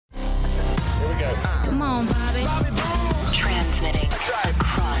Come on, Bobby. Transmitting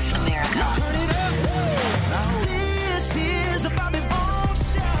across America. Turn it up. This is the Bobby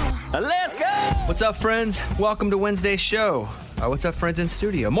Bones Show. Let's go. What's up, friends? Welcome to Wednesday's show. What's up, friends in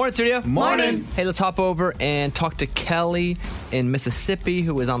studio? Morning, studio. Morning. Hey, let's hop over and talk to Kelly in Mississippi,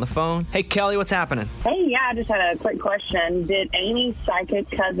 who is on the phone. Hey, Kelly, what's happening? Hey, yeah, I just had a quick question. Did Amy's psychic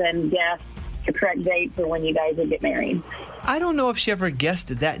cousin guess the correct date for when you guys would get married? I don't know if she ever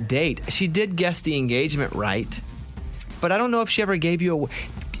guessed that date. She did guess the engagement right, but I don't know if she ever gave you a...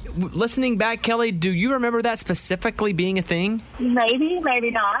 Listening back, Kelly, do you remember that specifically being a thing? Maybe, maybe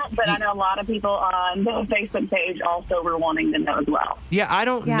not, but I know a lot of people on the Facebook page also were wanting to know as well. Yeah, I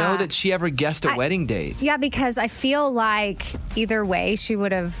don't know that she ever guessed a wedding date. Yeah, because I feel like either way, she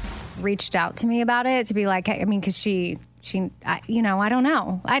would have reached out to me about it to be like, I mean, because I don't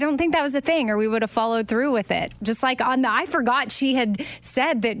know. I don't think that was a thing, or we would have followed through with it. Just like I forgot she had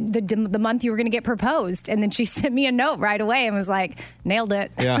said that the month you were going to get proposed, and then she sent me a note right away and was like, nailed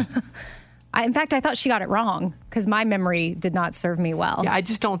it. Yeah. In fact, I thought she got it wrong because my memory did not serve me well. Yeah, I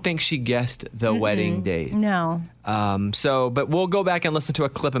just don't think she guessed the wedding date. No. But we'll go back and listen to a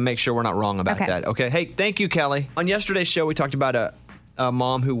clip and make sure we're not wrong about that. Okay. Hey, thank you, Kelly. On yesterday's show, we talked about a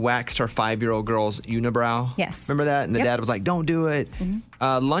mom who waxed her 5-year-old girl's unibrow. Yes. Remember that? And the dad was like, don't do it.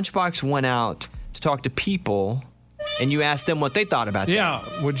 Lunchbox went out to talk to people, and you asked them what they thought about that. Yeah.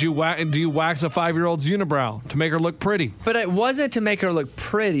 Do you wax a 5-year-old's unibrow to make her look pretty? But it wasn't to make her look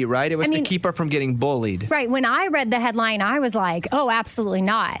pretty, right? It was to keep her from getting bullied. Right. When I read the headline, I was like, oh, absolutely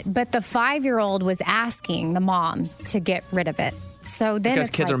not. But the 5-year-old was asking the mom to get rid of it. So then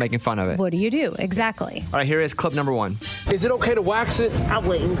because kids are making fun of it. What do you do? Exactly. All right, here is clip number 1. Is it okay to wax it? I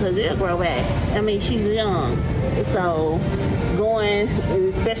wouldn't, because it'll grow back. I mean, she's young. So going,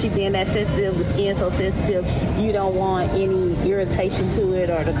 especially being that sensitive, the skin's so sensitive, you don't want any irritation to it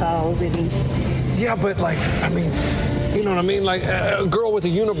or to cause any... Yeah, but you know what I mean? Like a girl with a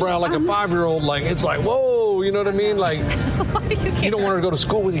unibrow, like a 5-year-old, like it's like, whoa, you know what I mean? Like you don't want her to go to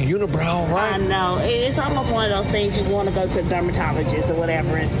school with a unibrow, right? I know. It's almost one of those things you want to go to a dermatologist or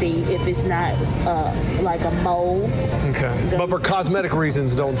whatever and see if it's not like a mole. Okay. But for cosmetic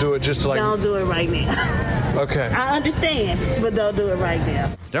reasons, don't do it just to like... Don't do it right now. Okay. I understand, but don't do it right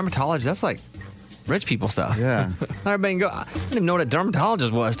now. Dermatologist, that's like rich people stuff. Yeah. Everybody can go. I didn't even know what a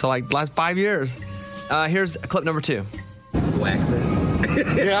dermatologist was till like the last 5 years. Here's clip number 2. Wax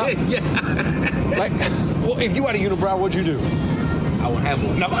it. Yeah? Yeah. Like, well, if you had a unibrow, what'd you do? I won't have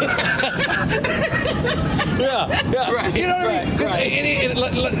one. No. Yeah. Right. You know what I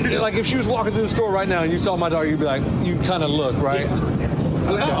mean? Like if she was walking through the store right now and you saw my daughter, you'd be like, you'd kind of look, right?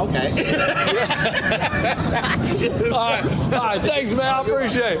 Oh, okay. All right. Thanks, man. I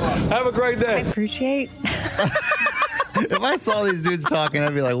appreciate it. Have a great day. I appreciate. If I saw these dudes talking,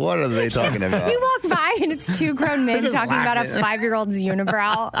 I'd be like, what are they talking about? You walk by and it's 2 grown men just talking about a laughing. 5-year-old's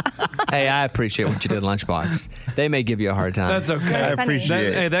unibrow. Hey, I appreciate what you did, Lunchbox. They may give you a hard time. That's okay. That's I funny. appreciate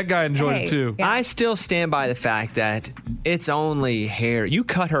it. Hey, that guy enjoyed it too. Yeah. I still stand by the fact that it's only hair. You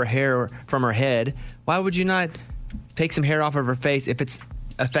cut her hair from her head. Why would you not take some hair off of her face if it's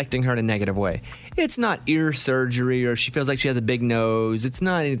affecting her in a negative way? It's not ear surgery or she feels like she has a big nose. It's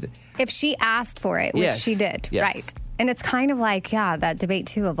not anything. If she asked for it, which Yes. she did, Yes. right. And it's kind of like, that debate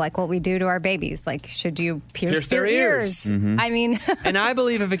too of like what we do to our babies. Like, should you pierce their ears? Mm-hmm. I mean, And I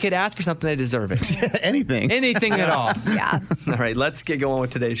believe if a kid asks for something, they deserve it. Anything. Anything at all. yeah. All right, let's get going with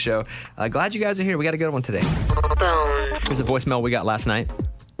today's show. Glad you guys are here. We got a good one today. Bones. Here's a voicemail we got last night.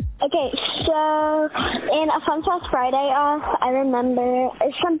 Okay, so in a Fun Sauce Friday off, I remember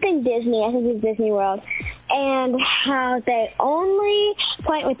it's something Disney, I think it's Disney World, and how they only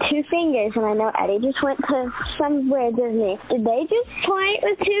point with 2 fingers, and I know Eddie just went to somewhere Disney. Did they just point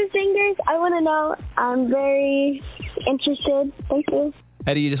with 2 fingers? I want to know. I'm very interested. Thank you.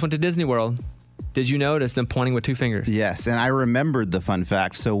 Eddie, you just went to Disney World. Did you notice them pointing with 2 fingers? Yes, and I remembered the fun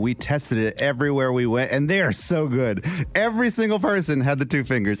fact, so we tested it everywhere we went, and they are so good. Every single person had the 2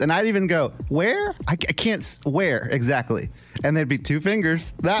 fingers, and I'd even go, where? I can't, where exactly? And they'd be 2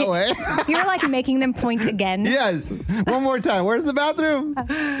 fingers that way. You're like making them point again. Yes. One more time. Where's the bathroom?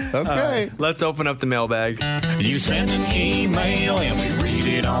 Okay. Let's open up the mailbag. You send an email and we read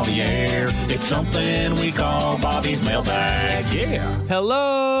it on the air. It's something we call Bobby's mailbag. Yeah.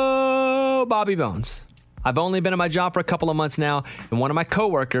 Hello, Bobby Bones. I've only been at my job for a couple of months now, and one of my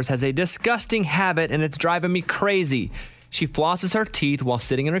coworkers has a disgusting habit, and it's driving me crazy. She flosses her teeth while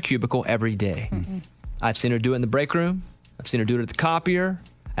sitting in her cubicle every day. Mm-hmm. I've seen her do it in the break room. I've seen her do it at the copier.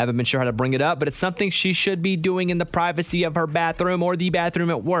 I haven't been sure how to bring it up, but it's something she should be doing in the privacy of her bathroom or the bathroom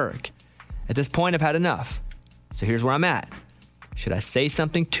at work. At this point, I've had enough. So here's where I'm at. Should I say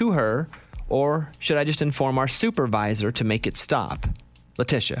something to her, Or should I just inform our supervisor to make it stop?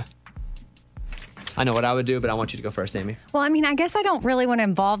 Letitia. I know what I would do, but I want you to go first, Amy. Well, I mean, I guess I don't really want to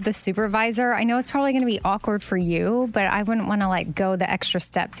involve the supervisor. I know it's probably going to be awkward for you, but I wouldn't want to like go the extra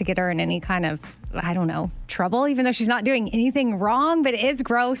step to get her in any kind of, I don't know, trouble, even though she's not doing anything wrong, but it is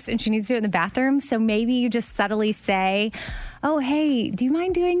gross and she needs to do it in the bathroom. So maybe you just subtly say, oh, hey, do you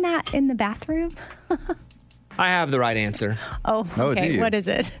mind doing that in the bathroom? I have the right answer. Oh, okay. What is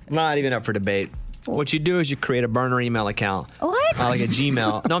it? Not even up for debate. What you do is you create a burner email account. What? Like a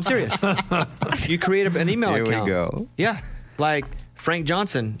Gmail. No, I'm serious. You create an email account. Here we go. Yeah. Like Frank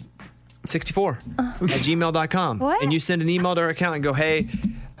Johnson, 64 at gmail.com. What? And you send an email to her account and go, hey,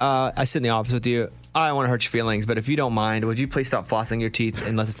 I sit in the office with you. I don't want to hurt your feelings, but if you don't mind, would you please stop flossing your teeth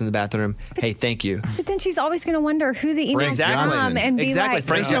unless it's in the bathroom? Hey, thank you. But then she's always going to wonder who the email's Exactly. from and be Exactly. like,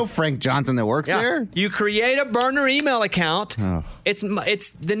 Frank- There's no Frank Johnson that works there. You create a burner email account. Oh. It's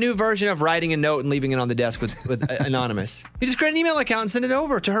the new version of writing a note and leaving it on the desk with anonymous. You just create an email account and send it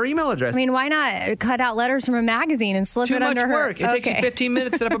over to her email address. I mean, why not cut out letters from a magazine and slip Too it much under her? work. It takes you 15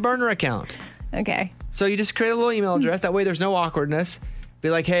 minutes to set up a burner account. Okay. So you just create a little email address. That way there's no awkwardness. Be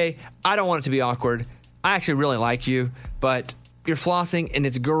like, hey, I don't want it to be awkward. I actually really like you, but you're flossing and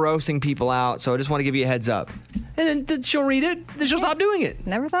it's grossing people out, so I just want to give you a heads up. And then she'll read it, then she'll stop doing it.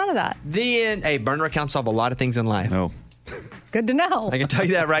 Never thought of that. The end. Hey, burner accounts solve a lot of things in life. No. Good to know. I can tell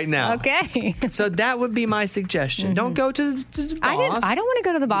you that right now. Okay. So that would be my suggestion. Don't go to the boss. I don't want to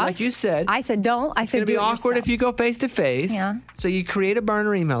go to the boss. Like you said. I said don't. I It's said going to do be it awkward yourself. if you go face to face. Yeah. So you create a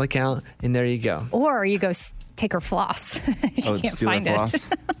burner email account, and there you go. Or you go take her floss. She can't steal find her it. floss.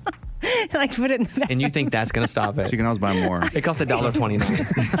 Like put it in the bag. And you think that's going to stop it. She can always buy more. It costs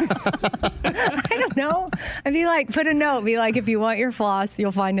 $1.29. I don't know. I'd be like, put a note. Be like, if you want your floss,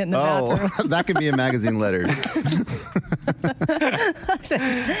 you'll find it in the bathroom. Oh, that could be in magazine letters.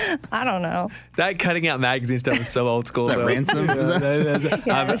 I don't know. That cutting out magazine stuff is so old school. Is that though. ransom? Is that-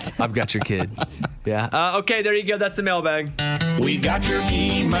 Yes. I've got your kid. Yeah. Okay, there you go. That's the mailbag. We got your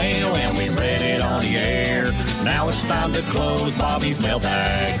email and we read it on the air. Now it's time to close Bobby's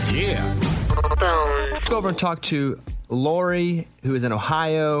mailbag. Yeah. Let's go over and talk to Lori, who is in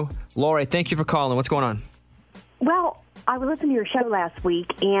Ohio. Lori, thank you for calling. What's going on? Well, I was listening to your show last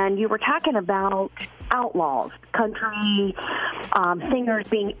week, and you were talking about outlaws, country singers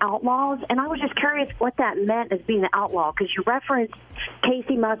being outlaws, and I was just curious what that meant as being an outlaw, because you referenced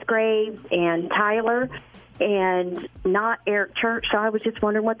Casey Musgrave and Tyler and not Eric Church, so I was just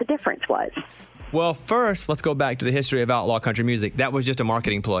wondering what the difference was. Well, first, let's go back to the history of outlaw country music. That was just a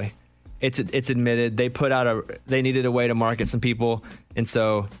marketing ploy. It's admitted. They put out they needed a way to market some people, and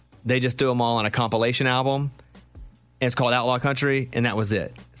so they just threw them all on a compilation album. And it's called Outlaw Country, and that was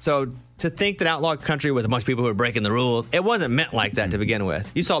it. So to think that Outlaw Country was a bunch of people who were breaking the rules, it wasn't meant like that to begin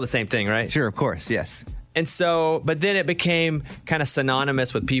with. You saw the same thing, right? Sure, of course, yes. And so, but then it became kind of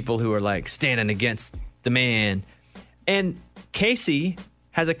synonymous with people who were like standing against the man. And Casey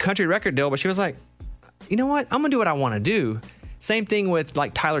has a country record deal, but she was like, you know what? I'm going to do what I want to do. Same thing with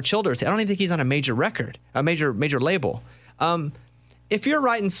like Tyler Childers. I don't even think he's on a major record, a major label. If you're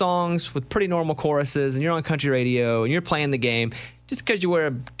writing songs with pretty normal choruses and you're on country radio and you're playing the game, just because you wear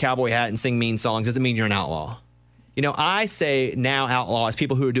a cowboy hat and sing mean songs doesn't mean you're an outlaw. You know, I say now outlaw is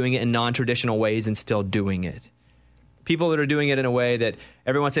people who are doing it in non-traditional ways and still doing it. People that are doing it in a way that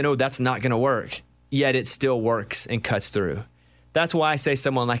everyone's saying, oh, that's not going to work, yet it still works and cuts through. That's why I say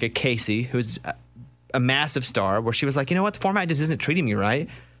someone like a Casey, who's a massive star, where she was like, you know what, the format just isn't treating me right,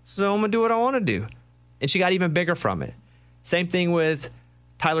 so I'm going to do what I want to do. And she got even bigger from it. Same thing with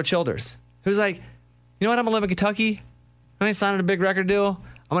Tyler Childers, who's like, you know what, I'm going to live in Kentucky. I'm going to sign a big record deal.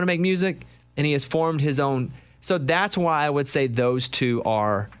 I'm going to make music. And he has formed his own. So that's why I would say those two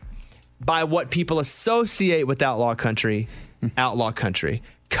are, by what people associate with outlaw country, outlaw country.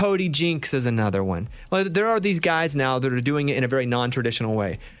 Cody Jinks is another one. Well, there are these guys now that are doing it in a very non-traditional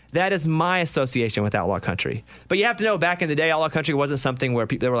way. That is my association with outlaw country. But you have to know, back in the day, outlaw country wasn't something where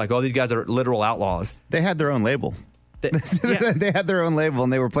people, they were like, oh, these guys are literal outlaws. They had their own label. They had their own label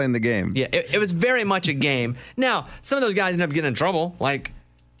and they were playing the game. Yeah, it was very much a game. Now, some of those guys ended up getting in trouble. Like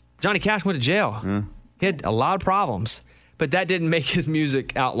Johnny Cash went to jail. He had a lot of problems, but that didn't make his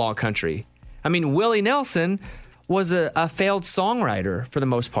music outlaw country. I mean, Willie Nelson was a failed songwriter for the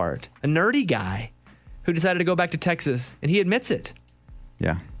most part, a nerdy guy who decided to go back to Texas, and he admits it.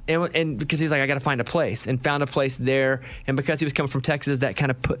 Yeah. And because he's like, I got to find a place, and found a place there. And because he was coming from Texas, that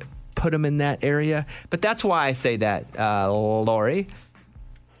kind of put him in that area. But that's why I say that, Lori.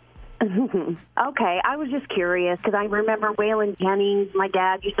 Okay, I was just curious because I remember Waylon Jennings. My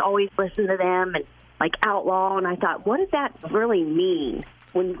dad used to always listen to them and like outlaw, and I thought, what does that really mean?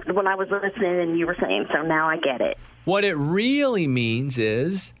 when I was listening and you were saying, so now I get it. What it really means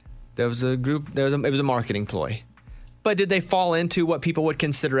is there was a group, it was a marketing ploy. But did they fall into what people would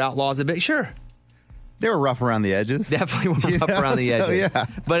consider outlaws a bit? Sure. They were rough around the edges. Definitely were rough around the edges. Yeah.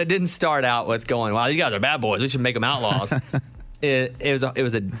 But it didn't start out with going, wow, these guys are bad boys. We should make them outlaws. it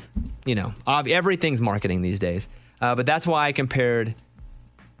was a, everything's marketing these days. But that's why I compared,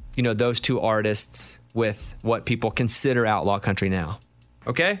 those two artists with what people consider outlaw country now.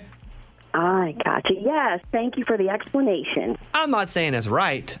 Okay? I gotcha. Yes, thank you for the explanation. I'm not saying it's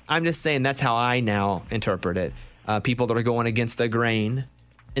right. I'm just saying that's how I now interpret it. People that are going against the grain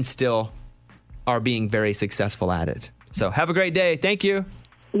and still are being very successful at it. So have a great day. Thank you.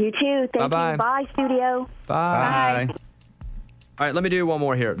 You too. Thank Bye-bye. you. Bye, studio. Bye. All right, let me do one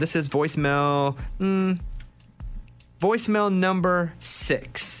more here. This is voicemail number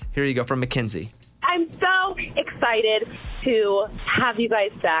 6. Here you go, from Mackenzie. I'm so excited to have you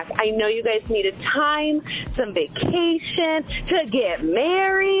guys back. I know you guys needed time, some vacation, to get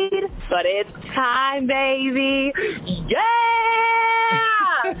married, but it's time, baby. Yeah!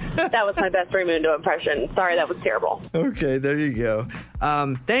 That was my best Raymundo impression. Sorry, that was terrible. Okay, there you go.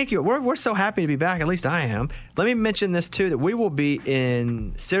 Thank you. We're so happy to be back. At least I am. Let me mention this, too, that we will be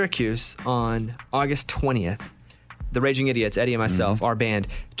in Syracuse on August 20th. The Raging Idiots, Eddie and myself, our band,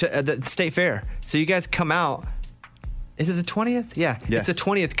 to the State Fair. So you guys come out. Is it the 20th? Yeah, yes. It's the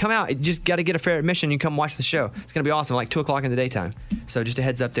 20th. Come out. You just got to get a fair admission. You can come watch the show. It's going to be awesome, like 2 o'clock in the daytime. So just a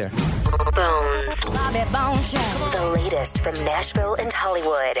heads up there. Bones. The latest from Nashville and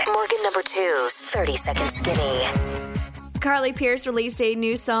Hollywood. Morgan2's 30-Second Skinny. Carly Pearce released a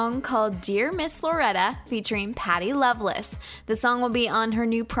new song called Dear Miss Loretta featuring Patty Loveless. The song will be on her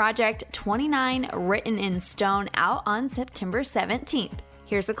new project 29 Written in Stone, out on September 17th.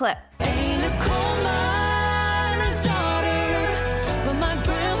 Here's a clip. Ain't a coal miner's daughter, but my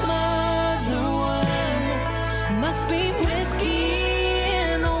grandmother was. Must be whiskey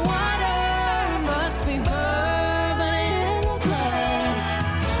in the water, must be bourbon in the blood.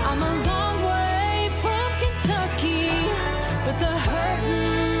 I'm a long way from Kentucky, but the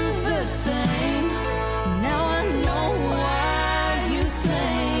hurting's the same. Now I know why you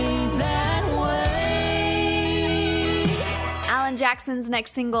say that way. Alan Jackson's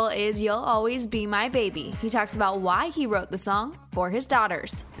next single is You'll Always Be My Baby. He talks about why he wrote the song for his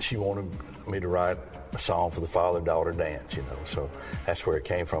daughters. She wanted me to write a song for the father-daughter dance, so that's where it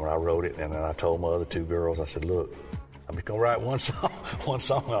came from. And I wrote it, and then I told my other 2 girls, I said, look, I'm just going to write one song,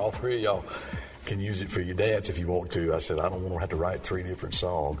 and all 3 of y'all can use it for your dance if you want to. I said, I don't want to have to write 3 different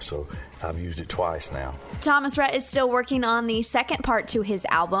songs, so I've used it twice now. Thomas Rhett is still working on the second part to his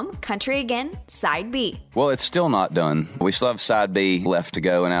album, Country Again, Side B. Well, it's still not done. We still have Side B left to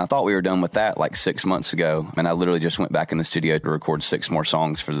go, and I thought we were done with that like 6 months ago, and I literally just went back in the studio to record 6 more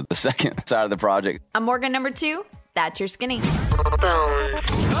songs for the second side of the project. I'm Morgan2. That's your skinny. Bones.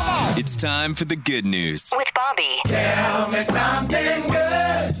 It's time for the good news. With Bobby. Tell me something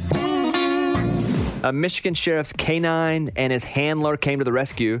good. A Michigan sheriff's canine and his handler came to the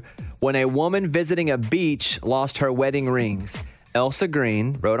rescue when a woman visiting a beach lost her wedding rings. Elsa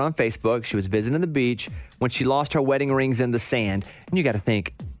Green wrote on Facebook she was visiting the beach when she lost her wedding rings in the sand. And you got to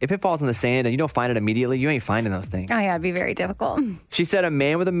think, if it falls in the sand and you don't find it immediately, you ain't finding those things. Oh, yeah, it'd be very difficult. She said a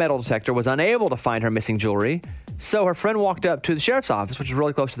man with a metal detector was unable to find her missing jewelry. So her friend walked up to the sheriff's office, which was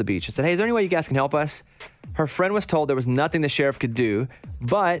really close to the beach, and said, hey, is there any way you guys can help us? Her friend was told there was nothing the sheriff could do,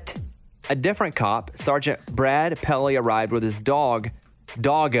 but a different cop, Sergeant Brad Pelley, arrived with his dog,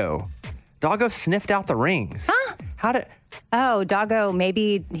 Doggo. Doggo sniffed out the rings. Huh? How did... Oh, Doggo,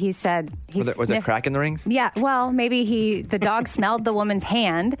 maybe he said... Was there a crack in the rings? Yeah, well, maybe the dog smelled the woman's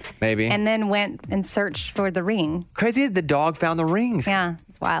hand. Maybe. And then went and searched for the ring. Crazy, the dog found the rings. Yeah,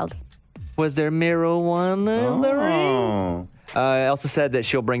 it's wild. Was there marijuana in the ring? Elsa said that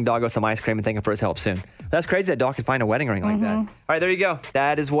she'll bring Doggo some ice cream and thank him for his help soon. That's crazy that dog could find a wedding ring like that. All right, there you go.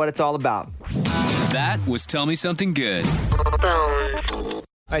 That is what it's all about. That was Tell Me Something Good. Bones. All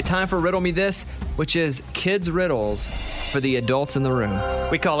right, time for Riddle Me This, which is kids' riddles for the adults in the room.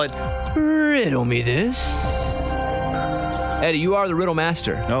 We call it Riddle Me This. Eddie, you are the riddle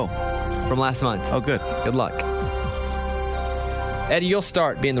master. Oh. From last month. Oh, good. Good luck. Eddie, you'll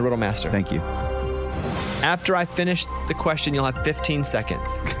start being the riddle master. Thank you. After I finish the question, you'll have 15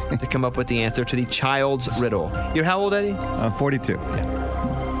 seconds to come up with the answer to the child's riddle. You're how old, Eddie? 42. Okay.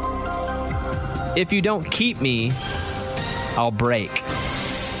 If you don't keep me, I'll break.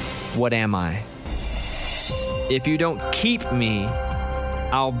 What am I? If you don't keep me,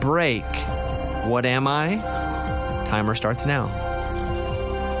 I'll break. What am I? Timer starts now.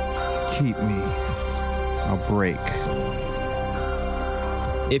 Keep me. I'll break.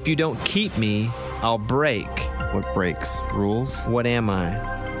 If you don't keep me, I'll break. What breaks? Rules? What am I?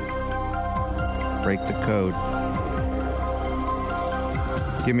 Break the code.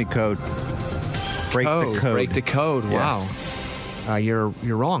 Give me code. Break the code. Break the code. Yes. Wow. You're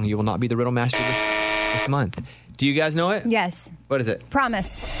wrong. You will not be the riddle master this month. Do you guys know it? Yes. What is it?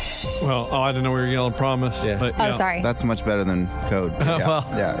 Promise. Well, I didn't know we were yelling promise. Yeah. But, Oh, sorry. That's much better than code. Yeah. Well.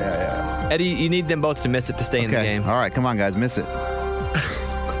 yeah. Eddie, you need them both to miss it to stay in the game. All right, come on, guys, miss it.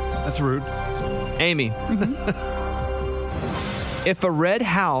 That's rude. Amy. If a red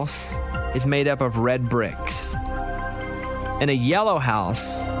house is made up of red bricks and a yellow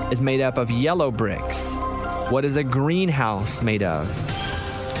house is made up of yellow bricks, what is a green house made of?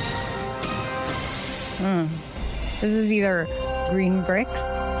 This is either green bricks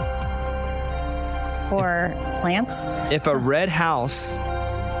or plants. If a red house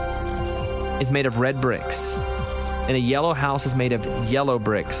is made of red bricks and a yellow house is made of yellow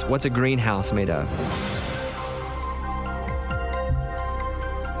bricks, what's a green house made of?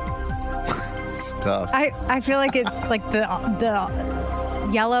 It's tough. I feel like it's like the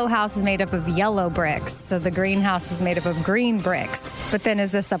yellow house is made up of yellow bricks, so the greenhouse is made up of green bricks. But then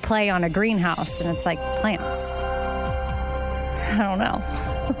is this a play on a greenhouse? And it's like plants. I don't know.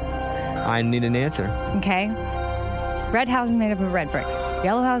 I need an answer. Okay. Red house is made up of red bricks.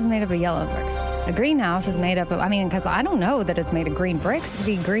 Yellow house is made up of yellow bricks. A greenhouse is made up of, because I don't know that it's made of green bricks. It could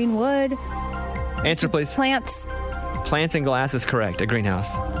be green wood. Answer, please. Plants. Plants and glass is correct. A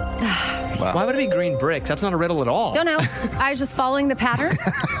greenhouse. Wow. Why would it be green bricks? That's not a riddle at all. Don't know. I was just following the pattern.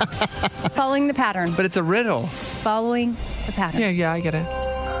 Following the pattern. But it's a riddle. Following the pattern. Yeah, I get it.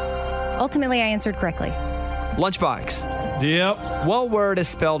 Ultimately, I answered correctly. Lunchbox. Yep. What word is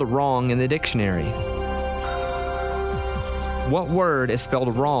spelled wrong in the dictionary? What word is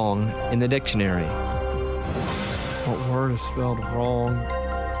spelled wrong in the dictionary? What word is spelled wrong?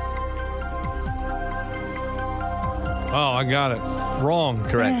 Oh, I got it. Wrong.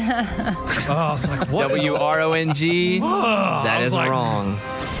 Correct. Oh, I was like, what? W-R-O-N-G. That is wrong.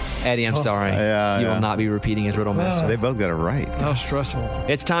 Eddie, I'm sorry. You will not be repeating as Riddle Master. They both got it right. That was stressful.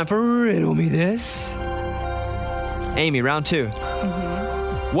 It's time for Riddle Me This. Amy, round 2.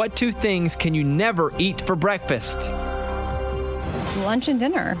 What 2 things can you never eat for breakfast? Lunch and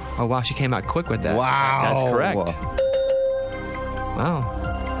dinner. Oh, wow. She came out quick with that. Wow. That's correct. Wow.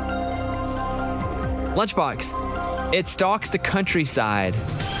 Lunchbox. It stalks the countryside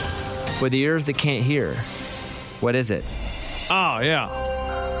with ears that can't hear. What is it? Oh, yeah.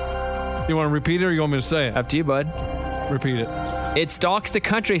 You want to repeat it or you want me to say it? Up to you, bud. Repeat it. It stalks the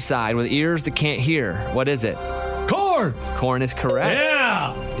countryside with ears that can't hear. What is it? Corn! Corn is correct.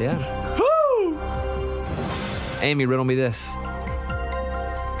 Yeah! Yeah. Woo! Amy, riddle me this.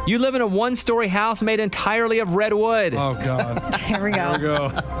 You live in a 1-story house made entirely of red wood. Oh, God. Here we go. Here we go.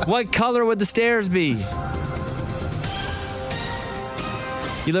 What color would the stairs be?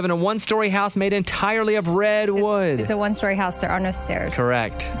 You live in a 1-story house made entirely of red wood. It's a 1-story house. There are no stairs.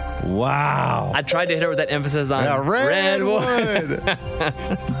 Correct. Wow. I tried to hit her with that emphasis on red wood.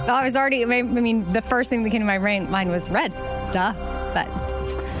 Oh, I was already, the first thing that came to my mind was red. Duh. But,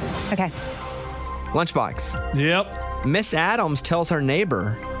 okay. Lunchbox. Yep. Miss Adams tells her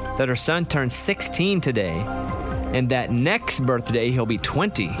neighbor that her son turns 16 today and that next birthday he'll be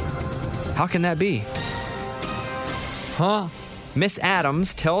 20. How can that be? Huh? Miss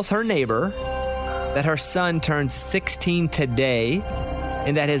Adams tells her neighbor that her son turns 16 today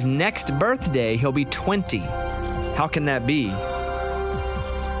and that his next birthday he'll be 20. How can that be?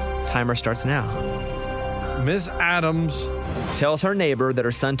 Timer starts now. Miss Adams tells her neighbor that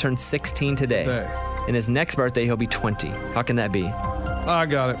her son turns 16 today. And his next birthday he'll be 20. How can that be? I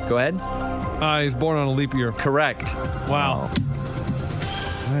got it. Go ahead. He's born on a leap year. Correct. Wow.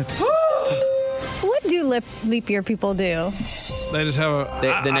 What do leap year people do? They just have a...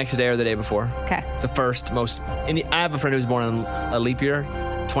 The next day or the day before. Okay. The first most... I have a friend who was born on a leap year,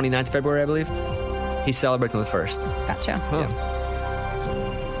 29th February, I believe. He celebrates on the 1st. Gotcha.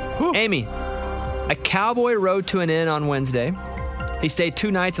 Yeah. Amy, a cowboy rode to an inn on Wednesday. He stayed 2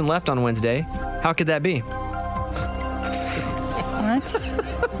 nights and left on Wednesday. How could that be? What?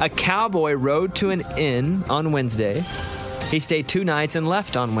 A cowboy rode to an inn on Wednesday. He stayed 2 nights and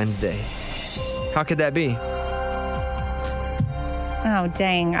left on Wednesday. How could that be? Oh,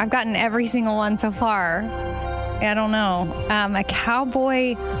 dang. I've gotten every single one so far. I don't know. A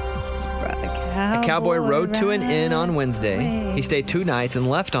cowboy rode to an inn on Wednesday. He stayed 2 nights and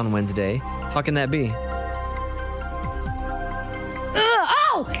left on Wednesday. How can that be?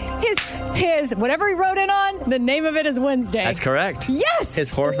 Oh, his whatever he wrote in on, the name of it is Wednesday. That's correct. Yes. His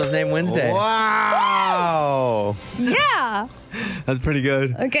horse was named Wednesday. Wow. Yeah. That's pretty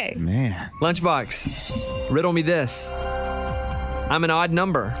good. Okay. Man. Lunchbox, riddle me this. I'm an odd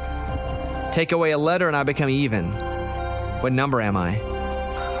number. Take away a letter and I become even. What number am I?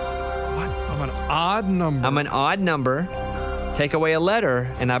 What? I'm an odd number. I'm an odd number. Take away a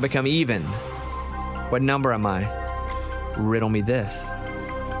letter and I become even. What number am I? Riddle me this.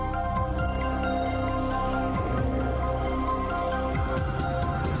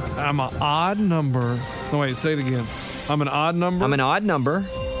 I'm an odd number. No, wait, say it again. I'm an odd number? I'm an odd number.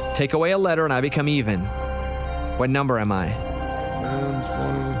 Take away a letter and I become even. What number am I? 10,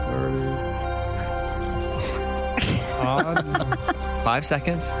 20, 30. Odd. 5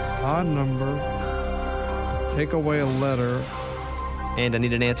 seconds. Odd number. Take away a letter. And I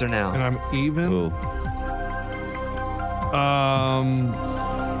need an answer now. And I'm even? Ooh. 1.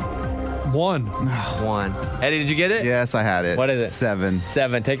 1. Eddie, did you get it? Yes, I had it. What is it? 7.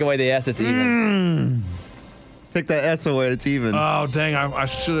 7. Take away the S, it's even. Take that S away, it's even. Oh, dang. I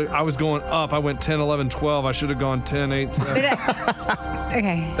should have. I was going up. I went 10, 11, 12. I should have gone 10, 8, 7.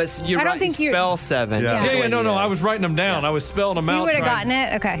 Okay. But you're I don't right, think you spell 7. Yeah. Yeah, no. I was writing them down. I was spelling them So out. you would have gotten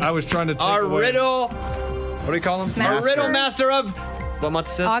it? Okay. I was trying to take Our away. riddle. What do we call him? Master. Our riddle master of. What month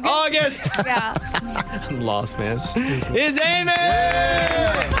is this? August? Yeah. I'm lost, man. Is Amy!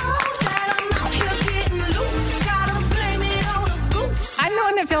 I'm the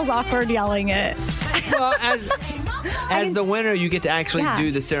one that feels awkward yelling it. Well, as the winner, you get to actually do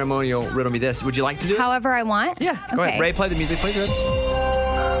the ceremonial riddle me this. Would you like to do it? However I want? Yeah. Go ahead. Ray, play the music, please.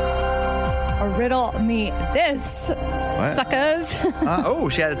 Or riddle me this. What? Suckers. Oh,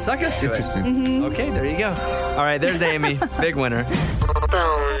 she added suckers to Interesting. it. Mhm. Okay, there you go. All right, there's Amy. Big winner.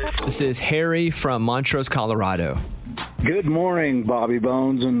 This is Harry from Montrose, Colorado. Good morning, Bobby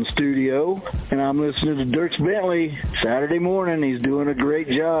Bones in the studio, and I'm listening to Dirks Bentley Saturday morning. He's doing a great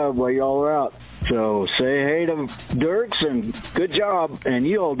job while y'all are out. So say hey to Dirks and good job, and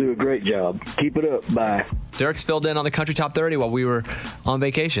you all do a great job. Keep it up. Bye. Dirks filled in on the Country Top 30 while we were on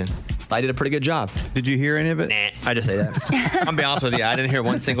vacation. I did a pretty good job. Did you hear any of it? Nah, I just say that. I'm be honest with you, I didn't hear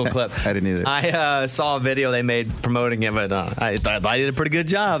one single clip. I didn't either. I saw a video they made promoting it, but I thought I did a pretty good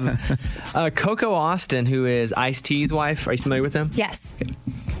job. Coco Austin, who is Ice-T's wife, are you familiar with him? Yes. Okay.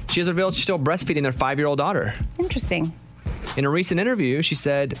 She has revealed she's still breastfeeding their 5-year-old daughter. Interesting. In a recent interview, she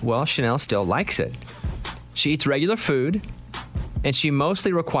said, well, Chanel still likes it. She eats regular food, and she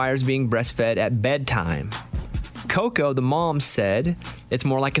mostly requires being breastfed at bedtime. Coco, the mom, said it's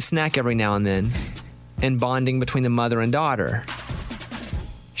more like a snack every now and then, and bonding between the mother and daughter.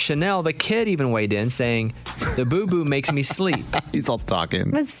 Chanel, the kid, even weighed in, saying, the boo-boo makes me sleep. He's all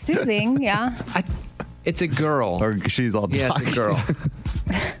talking. It's soothing, yeah. It's a girl. Or she's all talking. Yeah, it's a girl.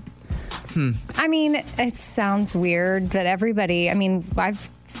 I mean, it sounds weird, but everybody, I mean,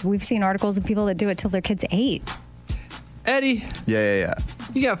 we've seen articles of people that do it till their kid's 8. Eddie. Yeah.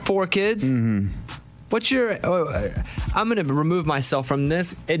 You got 4 kids. Mm-hmm. What's your... I'm going to remove myself from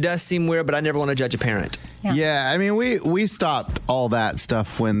this. It does seem weird, but I never want to judge a parent. Yeah, I mean, we stopped all that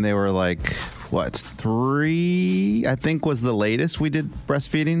stuff when they were like, what, 3, I think was the latest we did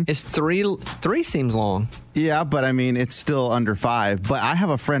breastfeeding. It's 3 seems long. Yeah, but I mean, it's still under 5. But I have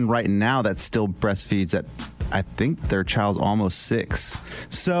a friend right now that still breastfeeds at, I think their child's almost 6.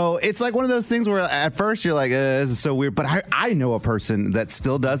 So it's like one of those things where at first you're like, this is so weird. But I know a person that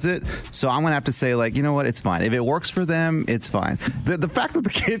still does it. So I'm going to have to say, like, you know what? It's fine. If it works for them, it's fine. The fact that the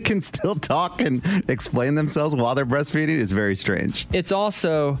kid can still talk and explain themselves while they're breastfeeding is very strange. It's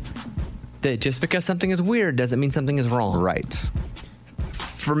also that just because something is weird doesn't mean something is wrong. Right.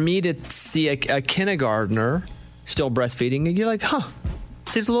 For me to see a kindergartner still breastfeeding, you're like, huh.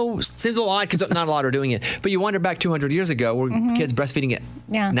 Seems a little odd because not a lot are doing it. But you wonder back 200 years ago, were kids breastfeeding at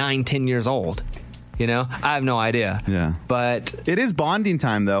 9, 10 years old? You know, I have no idea. Yeah, but it is bonding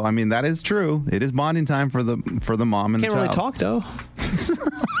time, though. I mean, that is true. It is bonding time for the mom and the child. Can't really talk though.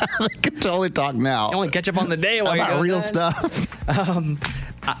 They can totally talk now. You only catch up on the day while about you're real that. stuff.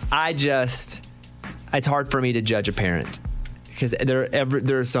 It's hard for me to judge a parent because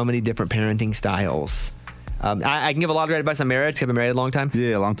there are so many different parenting styles. I can give a lot of great advice on marriage because I've been married a long time.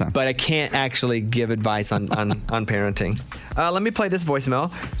 Yeah, a long time. But I can't actually give advice on parenting. Let me play this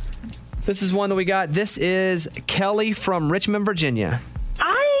voicemail. This is one that we got. This is Kelly from Richmond, Virginia.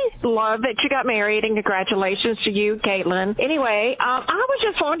 I love that you got married, and congratulations to you, Caitlin. Anyway, I was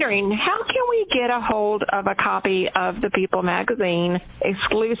just wondering, how can we get a hold of a copy of the People magazine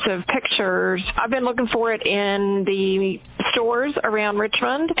exclusive pictures? I've been looking for it in the stores around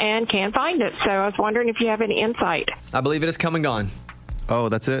Richmond and can't find it. So I was wondering if you have any insight. I believe it is come and gone. Oh,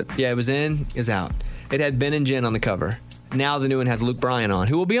 that's it? Yeah, it was in, is out. It had Ben and Jen on the cover. Now the new one has Luke Bryan on,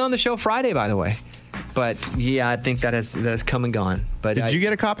 who will be on the show Friday, by the way. But yeah, I think that has come and gone. But Did you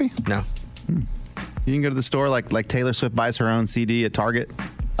get a copy? No. You can go to the store like Taylor Swift buys her own CD at Target.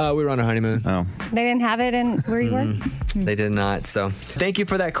 We were on a honeymoon. Oh. They didn't have it in where you were? They did not. So thank you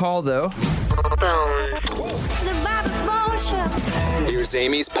for that call, though. Here's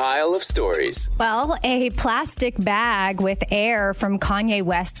Amy's pile of stories. Well, a plastic bag with air from Kanye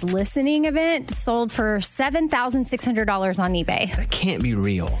West's listening event sold for $7,600 on eBay. That can't be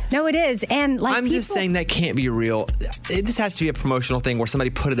real. No, it is. And like I'm just saying that can't be real. This has to be a promotional thing where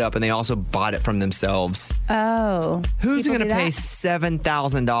somebody put it up and they also bought it from themselves. Oh. Who's People going to do pay that?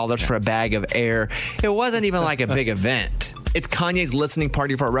 $7,000 for a bag of air? It wasn't even like a big event. It's Kanye's listening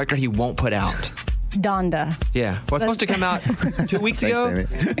party for a record he won't put out. Donda. Yeah. Well, it's supposed to come out 2 weeks ago.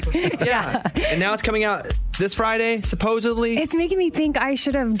 Yeah. And now it's coming out this Friday, supposedly. It's making me think I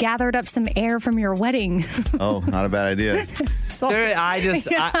should have gathered up some air from your wedding. Oh, not a bad idea.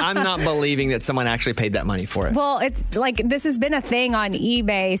 I'm not believing that someone actually paid that money for it. Well, it's like this has been a thing on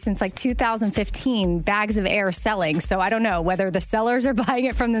eBay since like 2015, bags of air selling. So I don't know whether the sellers are buying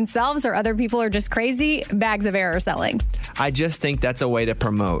it from themselves or other people are just crazy. Bags of air are selling. I just think that's a way to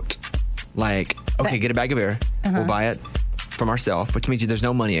promote. Like, okay, get a bag of air. We'll buy it from ourselves, which means there's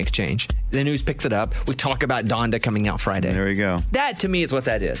no money exchange. The news picks it up. We talk about Donda coming out Friday. There we go. That, to me, is what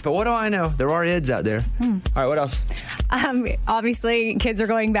that is. But what do I know? There are ids out there. All right, what else? Obviously, kids are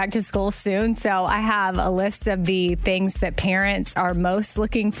going back to school soon, so I have a list of the things that parents are most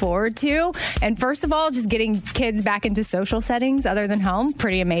looking forward to. And first of all, just getting kids back into social settings other than home,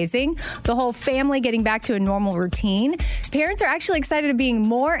 pretty amazing. The whole family getting back to a normal routine. Parents are actually excited to being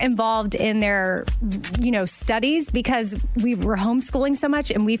more involved in their, studies because we were homeschooling so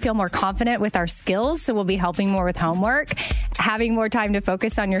much and we feel more confident with our skills. So we'll be helping more with homework, having more time to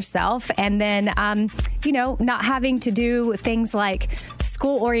focus on yourself, and then, not having to do things like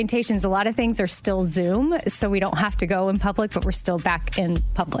school orientations. A lot of things are still Zoom, so we don't have to go in public, but we're still back in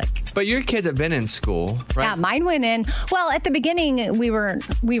public. But your kids have been in school, right? Yeah, mine went in. Well, at the beginning, we were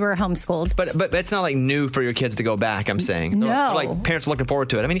homeschooled. But it's not like new for your kids to go back, I'm saying. No. They're like parents are looking forward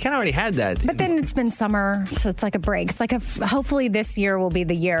to it. I mean, you kind of already had that. But then it's been summer, so it's like a break. It's like hopefully this year will be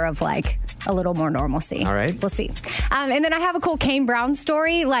the year of like a little more normalcy. All right. We'll see. And then I have a cool Kane Brown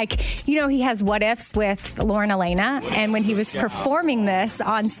story. Like, he has What Ifs with Lauren Elena. And when he was performing this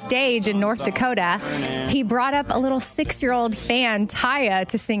on stage in North Dakota, he brought up a little 6-year-old fan, Taya,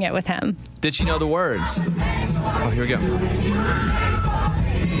 to sing it with him. Did she know the words? Oh, here we go.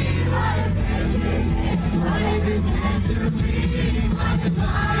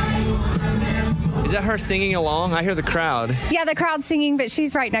 Is that her singing along? I hear the crowd. Yeah, the crowd singing, but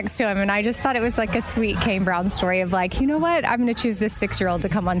she's right next to him. And I just thought it was like a sweet Kane Brown story of like, you know what? I'm going to choose this 6-year-old to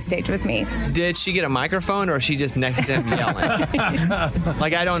come on stage with me. Did she get a microphone or is she just next to him yelling?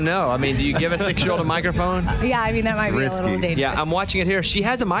 Like, I don't know. I mean, do you give a 6-year-old a microphone? Yeah, I mean, that might be a little dangerous. Yeah, I'm watching it here. She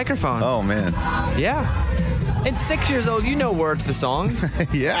has a microphone. Oh, man. Yeah. And 6 years old, you know words to songs.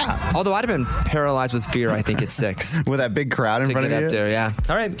 Yeah. Although I'd have been paralyzed with fear, I think, at 6. With that big crowd in front of you? Up there, yeah.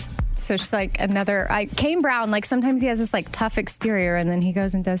 All right. So it's like Kane Brown, like sometimes he has this like tough exterior and then he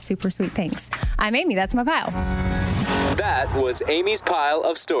goes and does super sweet things. I'm Amy. That's my pile. That was Amy's pile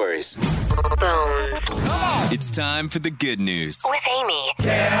of stories. It's time for the good news. With Amy.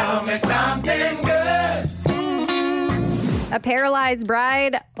 Tell me something good. A paralyzed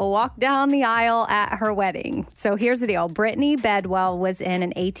bride walked down the aisle at her wedding. So here's the deal. Brittany Bedwell was in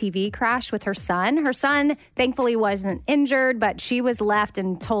an ATV crash with her son. Her son, thankfully, wasn't injured, but she was left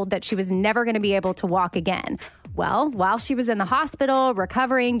and told that she was never going to be able to walk again. Well, while she was in the hospital,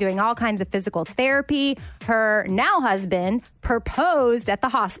 recovering, doing all kinds of physical therapy, her now husband proposed at the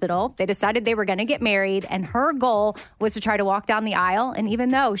hospital. They decided they were going to get married, and her goal was to try to walk down the aisle. And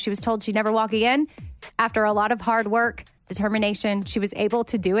even though she was told she'd never walk again, after a lot of hard work, determination, she was able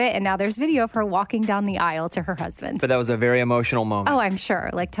to do it. And now there's video of her walking down the aisle to her husband. But that was a very emotional moment. Oh, I'm sure.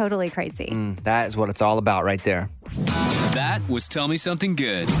 Like totally crazy. That is what it's all about right there. That was Tell Me Something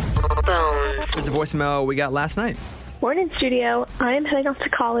Good. Here's a voicemail we got last night. Morning, studio. I am heading off to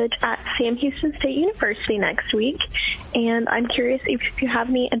college at Sam Houston State University next week, and I'm curious if you have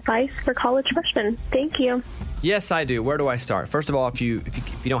any advice for college freshmen. Thank you. Yes, I do. Where do I start? First of all, if you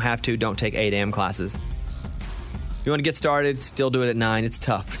don't have to, don't take 8 a.m. classes. If you want to get started, still do it at 9. It's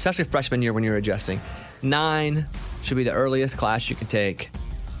tough, especially freshman year when you're adjusting. 9 should be the earliest class you can take,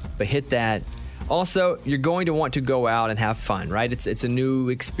 but hit that. Also, you're going to want to go out and have fun, right? It's a new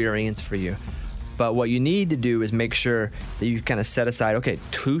experience for you. But what you need to do is make sure that you kind of set aside, okay,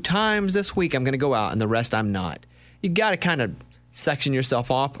 2 times this week I'm going to go out and the rest I'm not. You got to kind of section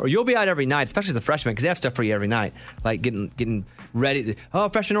yourself off, or you'll be out every night, especially as a freshman, because they have stuff for you every night, like getting ready. Oh,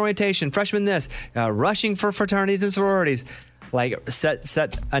 freshman orientation, freshman this, rushing for fraternities and sororities. Like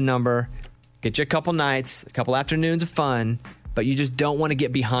set a number, get you a couple nights, a couple afternoons of fun, but you just don't want to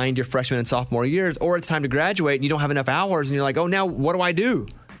get behind your freshman and sophomore years, or it's time to graduate and you don't have enough hours and you're like, oh, now what do I do?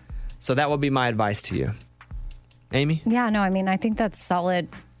 So that would be my advice to you. Amy? Yeah, no, I mean, I think that's solid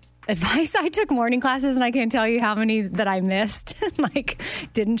advice. I took morning classes and I can't tell you how many that I missed, like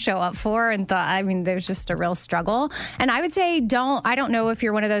didn't show up for, and thought, I mean, there's just a real struggle. And I would say I don't know if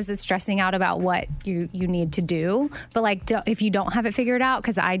you're one of those that's stressing out about what you need to do, but like if you don't have it figured out,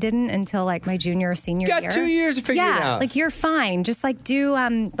 because I didn't until like my junior or senior year. You got 2 years to figure it out. Yeah, like you're fine. Just like do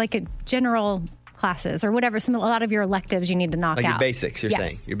like a general classes or whatever, a lot of your electives you need to knock like out. Your basics, you're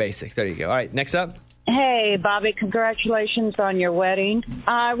saying. Your basics. There you go. All right, next up. Hey, Bobby, congratulations on your wedding.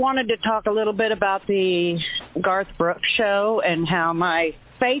 I wanted to talk a little bit about the Garth Brooks show and how my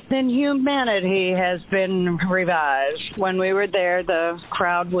faith in humanity has been revived. When we were there, the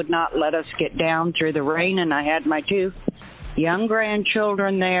crowd would not let us get down through the rain, and I had my 2 young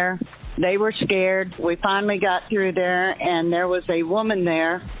grandchildren there. They were scared. We finally got through there, and there was a woman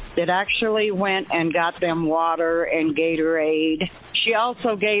there that actually went and got them water and Gatorade. She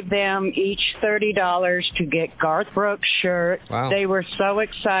also gave them each $30 to get Garth Brooks shirts. Wow. They were so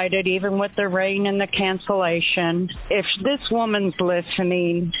excited, even with the rain and the cancellation. If this woman's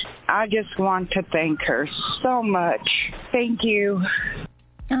listening, I just want to thank her so much. Thank you.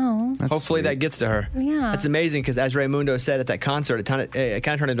 Oh. Hopefully that gets to her. Yeah. That's amazing, because as Raymundo said at that concert, it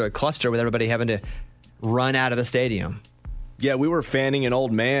kind of turned into a cluster with everybody having to run out of the stadium. Yeah, we were fanning an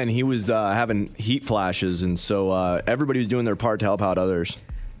old man. He was having heat flashes, and so everybody was doing their part to help out others.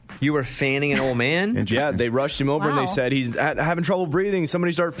 You were fanning an old man? Yeah, they rushed him over and they said he's having trouble breathing.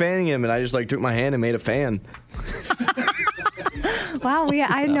 Somebody start fanning him, and I just took my hand and made a fan. Wow,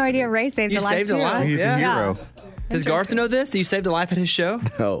 I had no idea Ray saved a life. You saved a life? He's a hero. Does Garth know this? You saved a life at his show?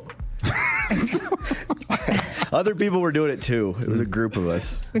 No. Other people were doing it too. It was a group of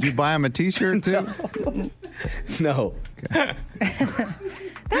us. Did you buy him a T-shirt too? No.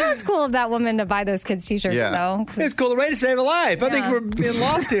 That's cool of that woman to buy those kids' T-shirts, though. It's cool. The way to save a life. I think we're being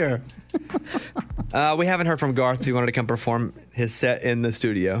lost here. We haven't heard from Garth. He wanted to come perform his set in the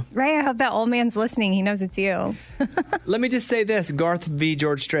studio. Ray, I hope that old man's listening. He knows it's you. Let me just say this. Garth v.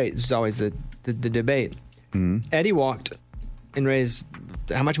 George Strait. This is always the debate. Mm-hmm. Eddie walked and raised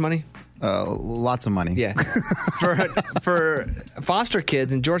how much money? Lots of money. Yeah. for foster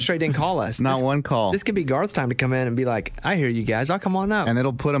kids, and George Strait didn't call us. Not one call. This could be Garth's time to come in and be like, I hear you guys. I'll come on up. And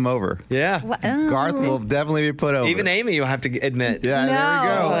it'll put him over. Yeah. Garth will definitely be put over. Even Amy, you'll have to admit. Yeah,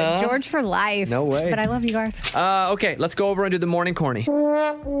 there we go. George for life. No way. But I love you, Garth. Okay, let's go over and do the morning corny.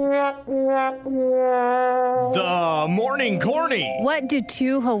 The morning corny. What do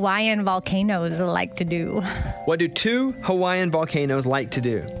 2 Hawaiian volcanoes like to do? What do 2 Hawaiian volcanoes like to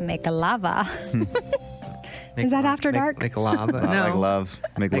do? Make a lava. Is that after dark? Make lava. No. Like love.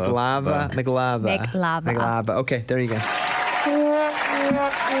 Make lava. Make lava. Make lava. Make lava. Okay, there you go.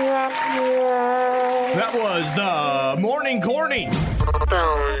 That was the morning corny.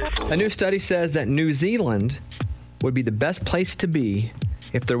 A new study says that New Zealand would be the best place to be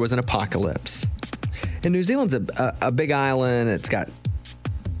if there was an apocalypse. And New Zealand's a big island. It's got,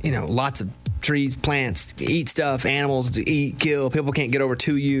 lots of trees, plants, eat stuff, animals to eat, kill. People can't get over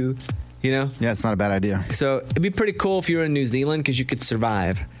to you. Yeah, it's not a bad idea. So it'd be pretty cool if you were in New Zealand, because you could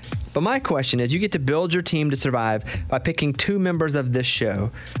survive. But my question is, you get to build your team to survive by picking 2 members of this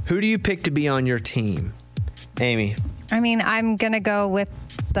show. Who do you pick to be on your team? Amy. I mean, I'm going to go with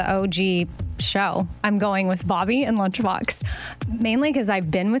the OG show. I'm going with Bobby and Lunchbox. Mainly because I've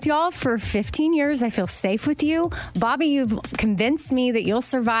been with y'all for 15 years. I feel safe with you. Bobby, you've convinced me that you'll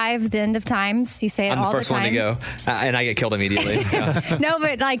survive the end of times. You say it all the time. I'm the first one to go, and I get killed immediately. No,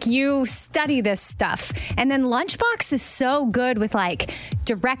 but you study this stuff. And then Lunchbox is so good with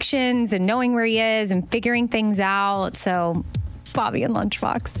directions and knowing where he is and figuring things out. So Bobby and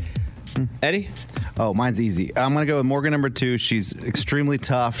Lunchbox. Eddie? Oh, mine's easy. I'm going to go with Morgan number 2. She's extremely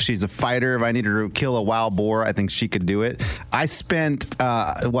tough. She's a fighter. If I need her to kill a wild boar, I think she could do it. I spent,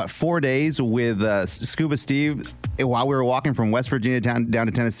 4 days with Scuba Steve while we were walking from West Virginia down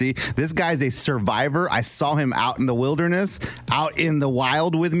to Tennessee. This guy's a survivor. I saw him out in the wilderness, out in the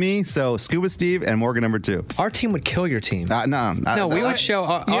wild with me. So Scuba Steve and Morgan number 2. Our team would kill your team. No, we would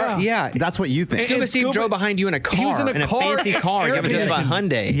show yeah. That's what you think. Scuba Steve drove behind you in a car. He was in a fancy car. You have a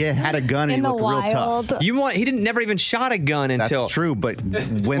Hyundai. He had a gun and he looked real tough. He never even shot a gun until. That's true, but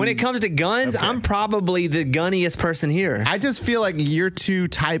when it comes to guns, I'm probably the gunniest person here. I just feel like you're too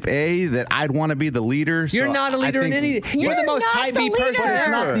type A that I'd want to be the leader. You're not a leader in win anything. You're the most type B person But it's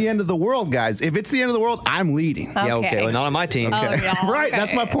not ever. the end of the world, guys. If it's the end of the world, I'm leading. Yeah, okay. Well, not on my team. Okay. Right,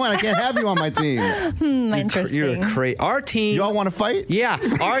 that's my point. I can't have you on my team. Interesting. You're crazy. Our team. Y'all want to fight? Yeah,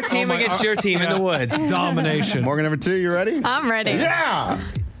 our team against your team in the woods. Domination. Morgan number 2, you ready? I'm ready. Yeah.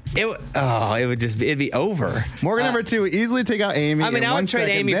 It'd be over. Morgan number 2 would easily take out Amy. I mean, in I would 1 trade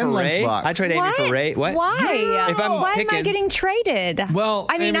second, Amy then for Ray. Lunchbox. I'd trade Amy for Ray. What? Why? If I'm Why am I picking- getting traded? Well,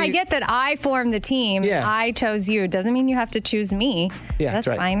 I mean, Amy- I get that I formed the team. Yeah. I chose you. Doesn't mean you have to choose me. Yeah, that's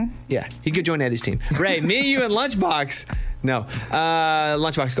right. fine. Yeah, he could join Eddie's team. Ray, me, you, and Lunchbox. No,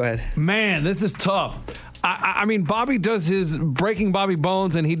 Lunchbox, go ahead. Man, this is tough. I mean, Bobby does his Breaking Bobby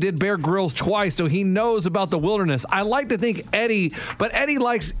Bones, and he did Bear Grylls twice, so he knows about the wilderness. I like to think Eddie, but Eddie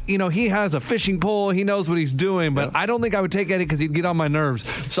likes, he has a fishing pole. He knows what he's doing, but I don't think I would take Eddie because he'd get on my nerves.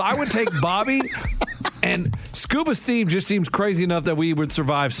 So I would take Bobby, and Scuba Steve just seems crazy enough that we would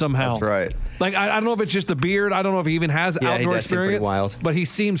survive somehow. That's right. Like, I don't know if it's just the beard. I don't know if he even has Yeah, he outdoor does seem pretty experience, wild. but he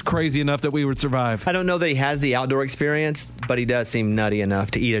seems crazy enough that we would survive. I don't know that he has the outdoor experience, but he does seem nutty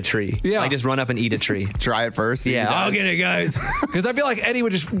enough to eat a tree. Yeah. Like just run up and eat a tree. Try it first. see if Yeah, he I'll does. get it, guys. Because I feel like Eddie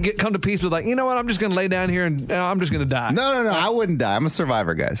would just come to peace with, like, you know what, I'm just going to lay down here and I'm just going to die. No, I wouldn't die. I'm a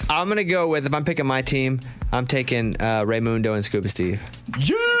survivor, guys. I'm going to go with, if I'm picking my team, I'm taking Raymundo and Scuba Steve.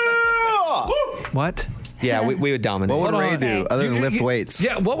 Yeah! What? Yeah, we would dominate. What would Hold Ray on. do other than lift weights?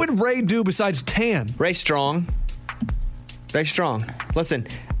 Yeah, what would Ray do besides tan? Ray strong. Ray strong. Listen,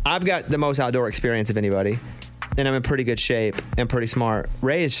 I've got the most outdoor experience of anybody, and I'm in pretty good shape and pretty smart.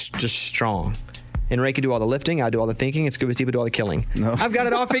 Ray is just strong. And Ray can do all the lifting, I'll do all the thinking, and Scuba Steve would do all the killing. No. I've got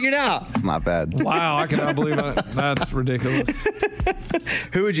it all figured out. It's not bad. Wow, I cannot believe that. That's ridiculous.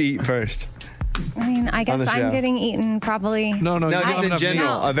 Who would you eat first? I mean, I guess the show. I'm getting eaten probably. No, No, you don't just have in enough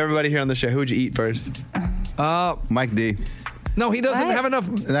general, meat. of everybody here on the show, who would you eat first? Mike D. No, he doesn't What? have enough.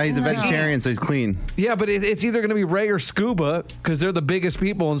 No, he's a vegetarian, so he's clean. Yeah, but it's either going to be Ray or Scuba because they're the biggest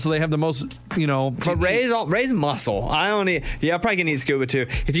people, and so they have the most, But Ray's muscle. I don't eat. Yeah, I'm probably gonna eat Scuba too.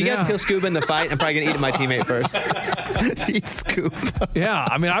 If you guys Yeah. kill Scuba in the fight, I'm probably gonna eat my teammate first. Eat Scuba. Yeah,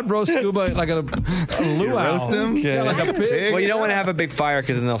 I mean, I'd roast Scuba like a luau. roast him? Yeah, like a pig. Well, you don't want to have a big fire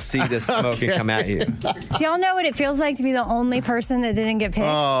because then they'll see the smoke and come at you. Do y'all know what it feels like to be the only person that didn't get picked?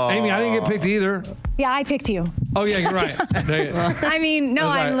 Amy, I didn't get picked either. Yeah, I picked you. Oh, yeah, you're right. I mean, no,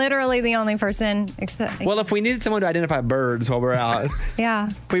 That's I'm right. literally the only person except. Well, if we needed someone to identify birds while we're out, Yeah.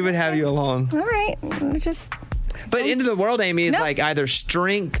 we would have you along. All right. Just. But into the world, Amy, is No. like either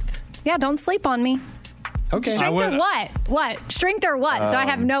strength. Yeah, don't sleep on me. Okay. Strength or what? What? Strength or what? So I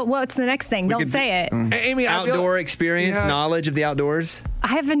have no. What's the next thing? Don't say it. Amy, I feel- Outdoor experience, Yeah. knowledge of the outdoors. I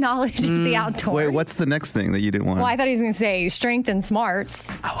have a knowledge of the outdoors. Wait, what's the next thing that you didn't want? Well, I thought he was going to say strength and smarts.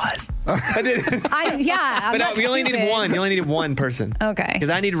 I was. I did. Yeah, I'm But not we only needed stupid. one. You only needed one person. Okay. Because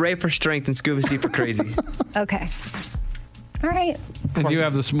I need Ray for strength and Scuba Steve for crazy. Okay. All right. And you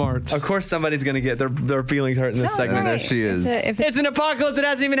have the smarts. Of course, somebody's going to get their feelings hurt in this No, it's segment. all There right. she is. If It's an apocalypse that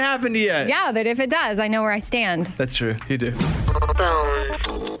hasn't even happened yet. yeah, but if it does, I know where I stand. That's true. You do.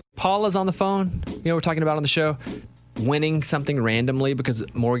 Bones. Paula's on the phone. We're talking about on the show winning something randomly because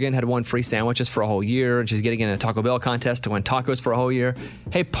Morgan had won free sandwiches for a whole year and she's getting in a Taco Bell contest to win tacos for a whole year.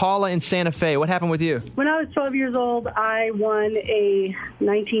 Hey, Paula in Santa Fe, what happened with you? When I was 12 years old, I won a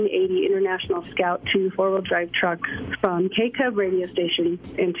 1980 International Scout 2 four-wheel drive truck from K-Cub radio station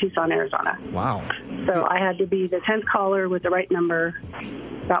in Tucson, Arizona. Wow. So I had to be the 10th caller with the right number,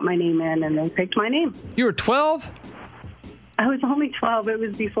 got my name in, and they picked my name. You were 12? I was only 12. It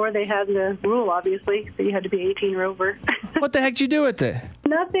was before they had the rule, obviously, so you had to be 18 or over. What the heck did you do with it?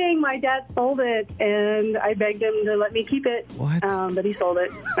 Nothing. My dad sold it, and I begged him to let me keep it. What? But he sold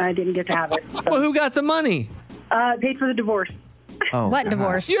it, and I didn't get to have it. So. Well, who got some money? Paid for the divorce. Oh, What God.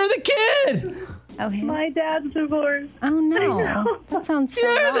 divorce? You're the kid! Oh, his? My dad's divorce. Oh, no. That sounds so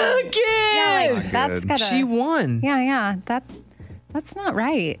You're wrong. the kid! Yeah, like, that's good. gotta. She won. Yeah. That's not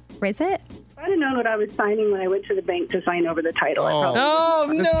right. Is it? I didn't know what I was signing when I went to the bank to sign over the title. I probably Oh,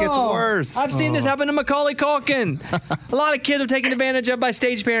 no. This gets worse. I've seen this happen to Macaulay Culkin. A lot of kids are taken advantage of by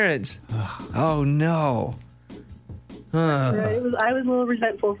stage parents. Oh, no. I was a little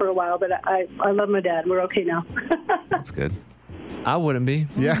resentful for a while, but I love my dad. We're okay now. That's good. I wouldn't be.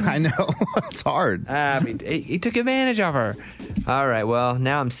 Yeah, I know. It's hard. I mean, he took advantage of her. All right, well,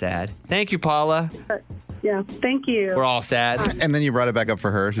 now I'm sad. Thank you, Paula. Yeah, thank you. We're all sad. And then you brought it back up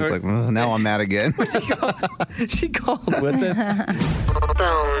for her. She's like, well, now I'm mad again. She called with it.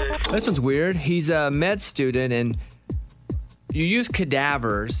 Bones. This one's weird. He's a med student, and you use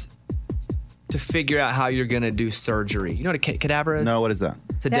cadavers to figure out how you're going to do surgery. You know what a cadaver is? No, what is that?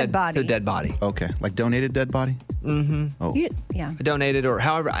 It's a Dead body. It's a dead body. Okay. Like donated dead body? Mm-hmm. Oh. Yeah. Donated or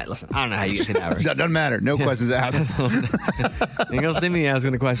however. Listen, I don't know how you get cadavers. Doesn't matter. No questions asked. You're gonna see me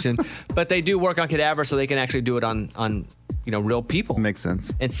asking a question, but they do work on cadavers, so they can actually do it on real people. Makes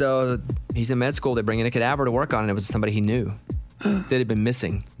sense. And so he's in med school. They bring in a cadaver to work on, and it was somebody he knew that had been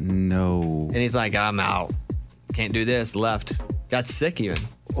missing. No. And he's like, I'm out. Can't do this. Left. Got sick even.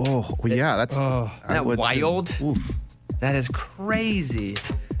 Oh, well, yeah. That's that wild. That is crazy.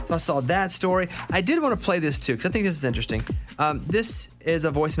 So I saw that story. I did want to play this too because I think this is interesting. This is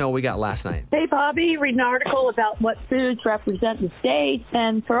a voicemail we got last night. Hey, Bobby, read an article about what foods represent the state.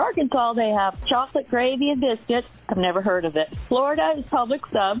 And for Arkansas, they have chocolate gravy and biscuits. I've never heard of it. Florida is public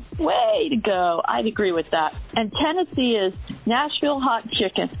sub. Way to go. I'd agree with that. And Tennessee is Nashville hot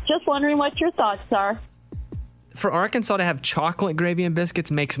chicken. Just wondering what your thoughts are. For Arkansas to have chocolate gravy and biscuits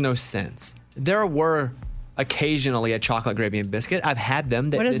makes no sense. There were occasionally a chocolate gravy and biscuit. I've had them.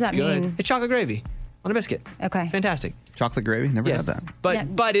 What does it's that good. mean? It's chocolate gravy on a biscuit. Okay. It's fantastic. Chocolate gravy? Never had that.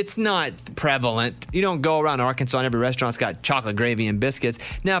 But it's not prevalent. You don't go around Arkansas and every restaurant's got chocolate gravy and biscuits.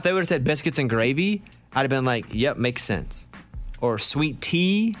 Now, if they would have said biscuits and gravy, I'd have been like, yep, makes sense. Or sweet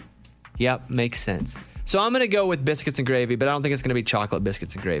tea, yep, makes sense. So I'm going to go with biscuits and gravy, but I don't think it's going to be chocolate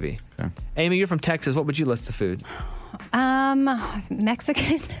biscuits and gravy. Okay. Amy, you're from Texas. What would you list to food?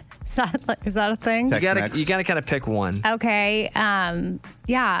 Mexican. Is that a thing? You gotta kind of pick one. Okay.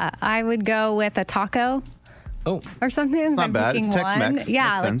 Yeah, I would go with a taco. Oh. Or something. It's not bad. It's Tex-Mex. Yeah,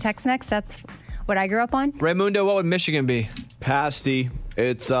 Makes like sense. Tex-Mex. That's what I grew up on. Raymundo, what would Michigan be? Pasty.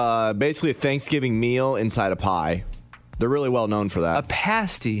 It's basically a Thanksgiving meal inside a pie. They're really well known for that. A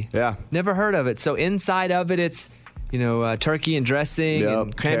pasty. Yeah. Never heard of it. So inside of it, it's turkey and dressing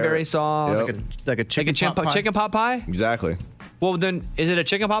and cranberry sauce. Yep. Like a chicken pot pie? Chicken pot pie? Exactly. Well, then, is it a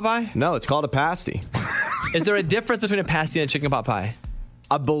chicken pot pie? No, it's called a pasty. Is there a difference between a pasty and a chicken pot pie?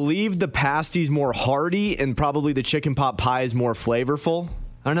 I believe the pasty's more hearty and probably the chicken pot pie is more flavorful.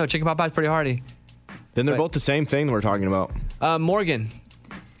 I don't know. Chicken pot pie is pretty hearty. Then they're both the same thing we're talking about. Morgan,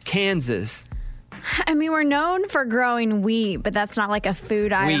 Kansas. I mean, we're known for growing wheat, but that's not like a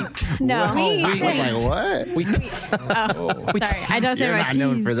food item. Wheat. No. Whoa, wheat. Like what? Wheat. Sorry, I don't say You're my not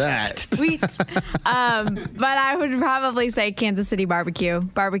known T's. for that. Wheat. But I would probably say Kansas City barbecue.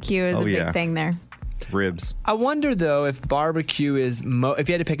 Barbecue is a big thing there. Ribs. I wonder, though, if barbecue is... if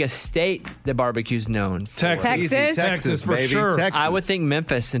you had to pick a state that barbecue's known for. Texas for baby. sure. Texas. I would think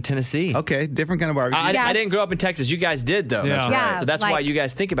Memphis and Tennessee. Okay, different kind of barbecue. I didn't grow up in Texas. You guys did, though. Yeah. That's Yeah, right. So that's why like- you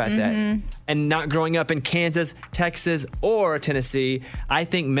guys think about that. And not growing up in Kansas, Texas, or Tennessee, I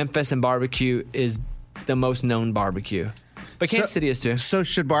think Memphis and barbecue is the most known barbecue. But Kansas City is too. So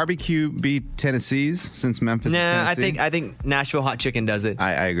should barbecue be Tennessee's since Memphis is Nah, Tennessee? I think Nashville hot chicken does it.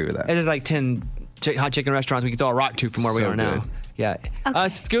 I agree with that. And there's like 10 hot chicken restaurants we can throw a rock to from where we So are now. good. Yeah.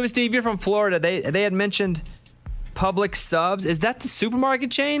 Scuba Steve, you're from Florida. They had mentioned Public Subs. Is that the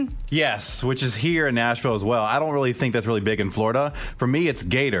supermarket chain? Yes, which is here in Nashville as well. I don't really think that's really big in Florida. For me, it's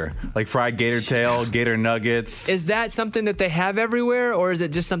gator, like fried gator tail, gator nuggets. Is that something that they have everywhere, or is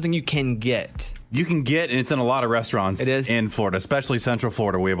it just something you can get? You can get, and it's in a lot of restaurants It is? in Florida, especially Central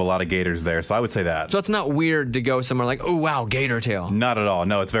Florida. We have a lot of gators there, so I would say that. So it's not weird to go somewhere like, oh, wow, gator tail. Not at all.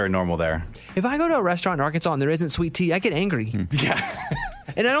 No, it's very normal there. If I go to a restaurant in Arkansas and there isn't sweet tea, I get angry. Yeah.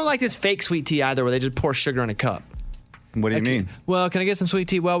 And I don't like this fake sweet tea either where they just pour sugar in a cup. What do you mean? Well, can I get some sweet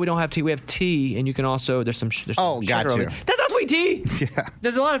tea? Well, we don't have tea. We have tea, and you can also, there's some sugar gotcha. over it. That's not sweet tea. Yeah.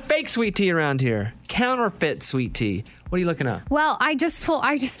 There's a lot of fake sweet tea around here. Counterfeit sweet tea. What are you looking at? Well, I just pulled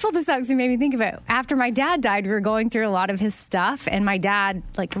this out because it made me think of it. After my dad died, we were going through a lot of his stuff, and my dad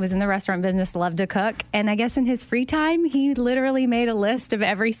was in the restaurant business, loved to cook, and I guess in his free time, he literally made a list of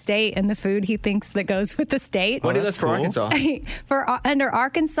every state and the food he thinks that goes with the state. What do you list for Arkansas? Under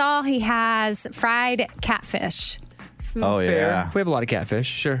Arkansas, he has fried catfish. Oh, Fair. yeah. We have a lot of catfish,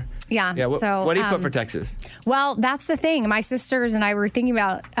 sure. Yeah. Yeah. What do you put for Texas? Well, that's the thing. My sisters and I were thinking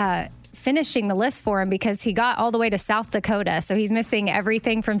about finishing the list for him because he got all the way to South Dakota. So he's missing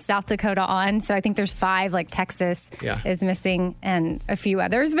everything from South Dakota on. So I think there's 5, like Texas is missing and a few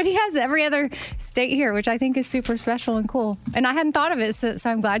others. But he has every other state here, which I think is super special and cool. And I hadn't thought of it, so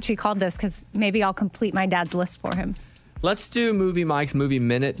I'm glad she called this because maybe I'll complete my dad's list for him. Let's do Movie Mike's Movie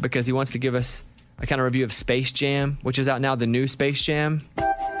Minute because he wants to give us a kind of review of Space Jam, which is out now, the new Space Jam.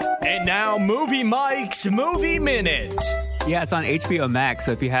 And now, Movie Mike's Movie Minute. Yeah, it's on HBO Max,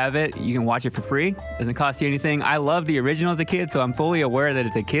 so if you have it, you can watch it for free. Doesn't cost you anything. I love the original as a kid, so I'm fully aware that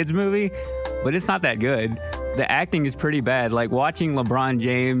it's a kid's movie, but it's not that good. The acting is pretty bad. Like, watching LeBron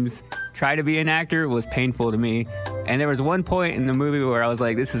James try to be an actor was painful to me. And there was one point in the movie where I was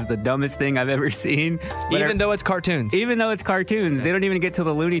like, this is the dumbest thing I've ever seen. Even though it's cartoons. Even though it's cartoons. They don't even get to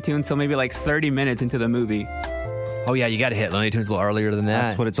the Looney Tunes till maybe like 30 minutes into the movie. Oh, yeah, you got to hit Looney Tunes a little earlier than that.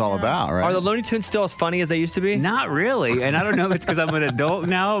 That's what it's all about, right? Are the Looney Tunes still as funny as they used to be? Not really. And I don't know if it's because I'm an adult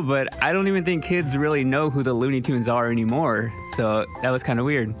now, but I don't even think kids really know who the Looney Tunes are anymore. So that was kind of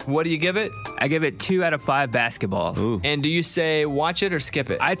weird. What do you give it? I give it 2 out of 5 basketballs. Ooh. And do you say watch it or skip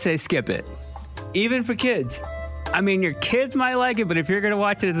it? I'd say skip it. Even for kids? I mean, your kids might like it, but if you're going to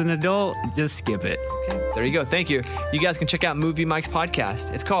watch it as an adult, just skip it. Okay, there you go. Thank you. You guys can check out Movie Mike's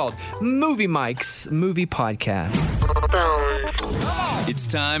podcast. It's called Movie Mike's Movie Podcast. Bones. It's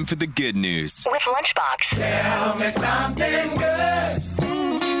time for the good news. With Lunchbox. Tell me something good.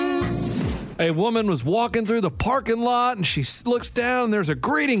 A woman was walking through the parking lot and she looks down and there's a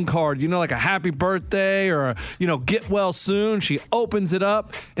greeting card, like a happy birthday or get well soon. She opens it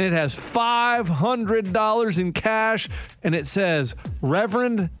up and it has $500 in cash and it says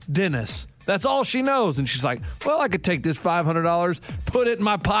Reverend Dennis. That's all she knows. And she's like, well, I could take this $500, put it in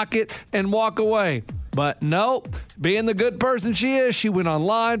my pocket and walk away. But no, being the good person she is, she went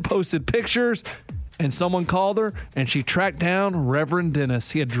online, posted pictures, and someone called her, and she tracked down Reverend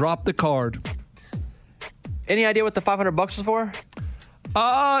Dennis. He had dropped the card. Any idea what the $500 was for?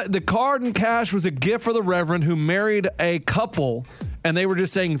 The card and cash was a gift for the Reverend who married a couple, and they were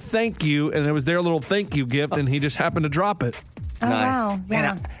just saying thank you, and it was their little thank you gift, and he just happened to drop it. Oh, Nice. wow. Yeah.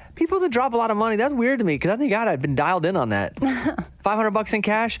 Man, people that drop a lot of money, that's weird to me because I think I'd been dialed in on that. $500 in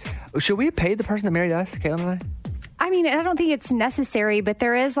cash. Should we have paid the person that married us, Caitlin and I? I mean, I don't think it's necessary, but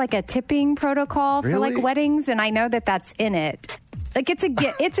there is like a tipping protocol for like weddings, and I know that that's in it. Like it's a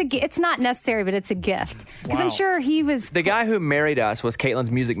gift. It's not necessary, but it's a gift. Because I'm sure he was. The guy who married us was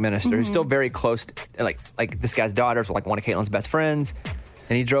Caitlin's music minister, who's still very close. Like this guy's daughters were like one of Caitlin's best friends,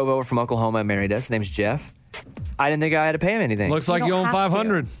 and he drove over from Oklahoma and married us. His name's Jeff. I didn't think I had to pay him anything. Looks like you own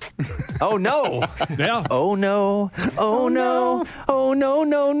 500. Oh no! Yeah. Oh no! Oh no! Oh no!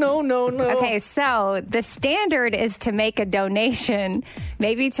 No! No! No! No! Okay, so the standard is to make a donation,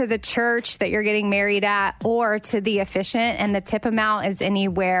 maybe to the church that you're getting married at, or to the officiant, and the tip amount is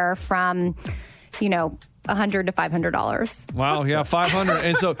anywhere from, $100 to $500. Wow, yeah, 500.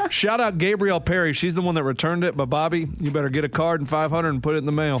 And so shout out Gabrielle Perry. She's the one that returned it. But Bobby, you better get a card and 500 and put it in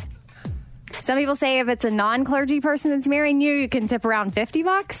the mail. Some people say if it's a non-clergy person that's marrying you, you can tip around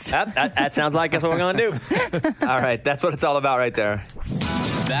 $50. That sounds like that's what we're going to do. All right, that's what it's all about right there.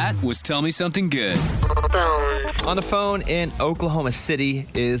 That was Tell Me Something Good. Bones. On the phone in Oklahoma City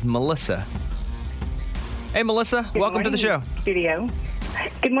is Melissa. Hey, Melissa, welcome to the show. Studio.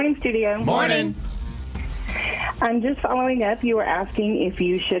 Good morning, studio. Morning. I'm just following up. You were asking if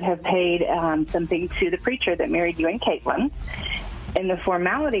you should have paid something to the preacher that married you and Caitlin. And the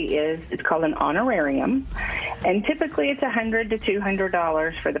formality is, it's called an honorarium. And typically it's $100 to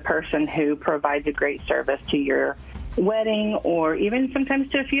 $200 for the person who provides a great service to your wedding, or even sometimes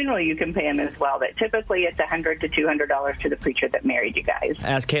to a funeral you can pay them as well. But typically it's $100 to $200 to the preacher that married you guys. I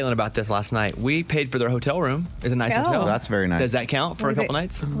asked Caitlin about this last night. We paid for their hotel room. It's a nice Oh. hotel. That's very nice. Does that count for a couple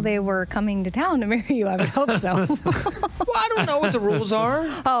nights? Well, they were coming to town to marry you. I would hope so. Well, I don't know what the rules are.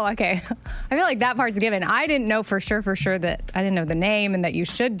 Oh, okay. I feel like that part's given. I didn't know for sure that I didn't know the name and that you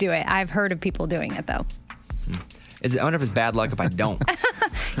should do it. I've heard of people doing it, though. I wonder if it's bad luck if I don't. Is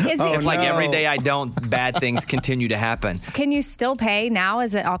it? If every day I don't, bad things continue to happen. Can you still pay now?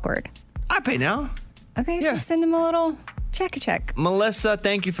 Is it awkward? I pay now. Okay, so send him a little check. Melissa,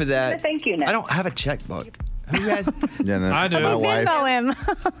 thank you for that. Thank you, Nick. I don't have a checkbook. Who has? Yeah, no, I do. my wife. Venmo him.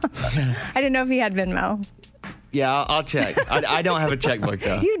 I didn't know if he had Venmo. Yeah, I'll check. I don't have a checkbook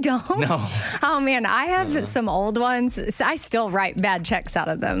though. You don't? No. Oh man, I have some old ones. So I still write bad checks out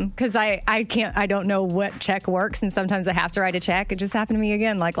of them because I don't know what check works, and sometimes I have to write a check. It just happened to me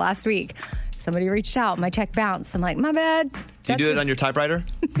again, like last week. Somebody reached out, my check bounced. I'm like, my bad. Do you do it on your typewriter?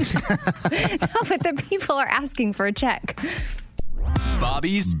 No, but the people are asking for a check.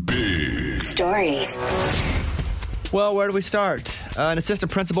 Bobby's Big Stories. Well, where do we start? An assistant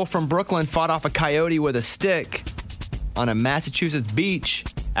principal from Brooklyn fought off a coyote with a stick on a Massachusetts beach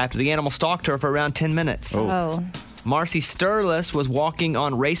after the animal stalked her for around 10 minutes. Oh. Marcy Sturless was walking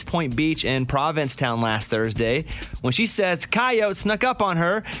on Race Point Beach in Provincetown last Thursday when she says the coyote snuck up on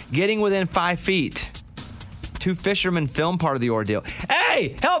her, getting within 5 feet. 2 fishermen filmed part of the ordeal.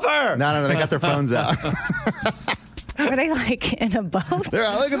 Hey, help her! No, they got their phones out. Were they like in a boat? They're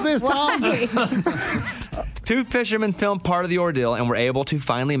like, look at this, Tom. Why? 2 fishermen filmed part of the ordeal and were able to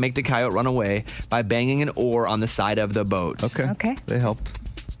finally make the coyote run away by banging an oar on the side of the boat. Okay. They helped.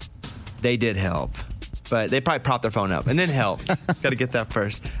 They did help, but they probably propped their phone up and then helped. Got to get that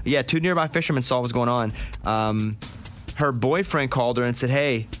first. Yeah, 2 nearby fishermen saw what was going on. Her boyfriend called her and said,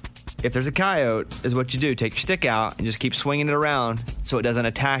 hey, if there's a coyote, is what you do. Take your stick out and just keep swinging it around so it doesn't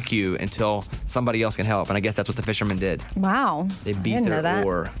attack you until somebody else can help. And I guess that's what the fishermen did. Wow. They beat didn't know their that.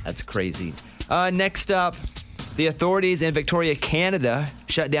 oar. That's crazy. Next up, the authorities in Victoria, Canada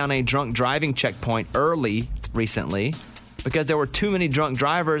shut down a drunk driving checkpoint early recently because there were too many drunk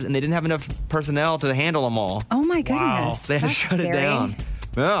drivers and they didn't have enough personnel to handle them all. Oh my goodness. They had That's to shut scary. it down.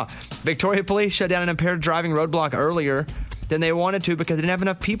 Yeah. Victoria police shut down an impaired driving roadblock earlier than they wanted to because they didn't have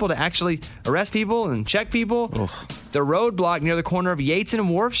enough people to actually arrest people and check people. The roadblock near the corner of Yates and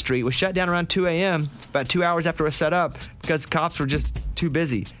Wharf Street was shut down around 2 a.m., about 2 hours after it was set up, because cops were just too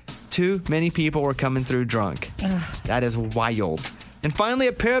busy. Too many people were coming through drunk. That is wild. And finally,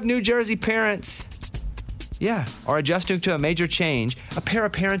 a pair of New Jersey parents, are adjusting to a major change. A pair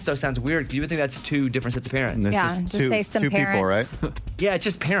of parents, though, sounds weird. You would think that's two different sets of parents. Yeah, just say some parents. People, right? Yeah, it's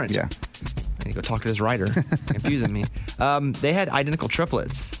just parents. Yeah. I need to go talk to this writer. Confusing me. They had identical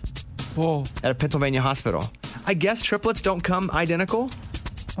triplets at a Pennsylvania hospital. I guess triplets don't come identical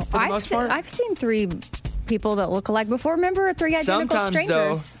for the most part. I've seen 3 people that look alike before. Remember 3 identical Sometimes,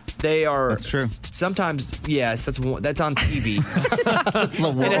 strangers? though, they are. That's true. Sometimes, yes, that's on TV. That's the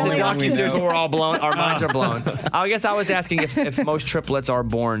And as one it walks we through, know. so we're all blown. Our minds are blown. I guess I was asking if most triplets are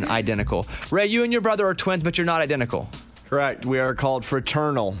born identical. Ray, you and your brother are twins, but you're not identical. Correct. We are called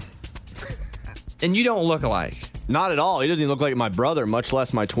fraternal. And you don't look alike. Not at all. He doesn't even look like my brother, much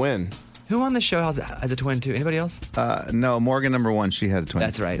less my twin. Who on the show has a twin too? Anybody else? No, Morgan number 1, she had a twin.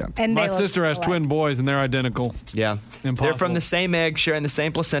 That's right. Yeah. And My they look sister has alike. twin boys, and they're identical. Yeah. Impossible. They're from the same egg, sharing the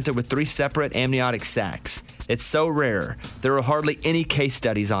same placenta with 3 separate amniotic sacs. It's so rare. There are hardly any case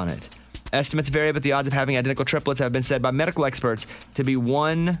studies on it. Estimates vary, but the odds of having identical triplets have been said by medical experts to be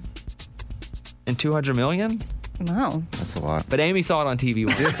 1 in 200 million. Wow. That's a lot. But Amy saw it on TV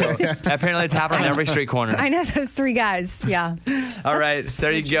once. So apparently it's happening on every street corner. I know those 3 guys. Yeah. All right,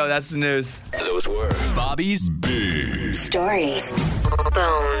 there you go. That's the news. Those were Bobby's Big Stories.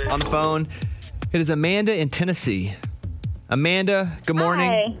 On the phone, it is Amanda in Tennessee. Amanda, good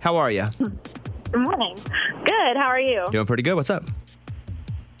morning. Hi. How are you? Good morning. Good. How are you? Doing pretty good. What's up?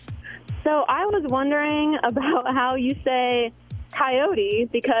 So I was wondering about how you say coyote,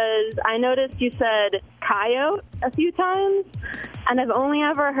 because I noticed you said coyote a few times, and I've only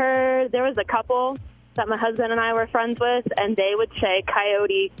ever heard, there was a couple that my husband and I were friends with, and they would say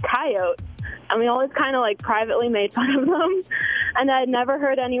coyote, and we always kind of like privately made fun of them, and I'd never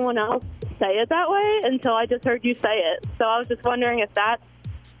heard anyone else say it that way until I just heard you say it. So I was just wondering if that's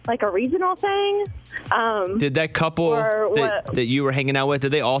like a regional thing. Did that couple or that you were hanging out with,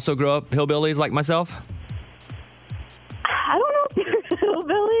 did they also grow up hillbillies like myself? I don't know if they're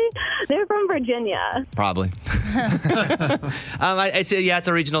hillbilly. They're from Virginia. Probably. I'd say, it's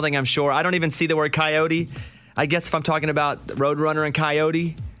a regional thing, I'm sure. I don't even see the word coyote. I guess if I'm talking about Roadrunner and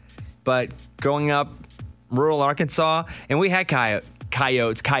Coyote, but growing up rural Arkansas, and we had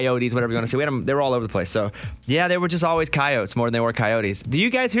coyotes, whatever you want to say. We had them, they were all over the place. So, yeah, they were just always coyotes more than they were coyotes. Do you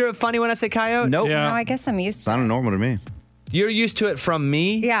guys hear it funny when I say coyote? Nope. No, I guess I'm used to it. Sounded normal to me. You're used to it from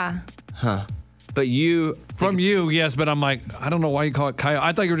me? Yeah. Huh. But you... From you, yes, but I'm like, I don't know why you call it coyote.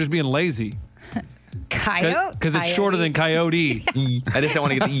 I thought you were just being lazy. Coyote? Because it's shorter than coyote. I just don't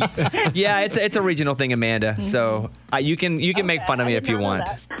want to get the E. Yeah, it's a regional thing, Amanda. So you can make fun of me if you want.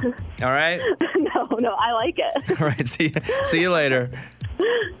 All right? No, I like it. All right, see you later.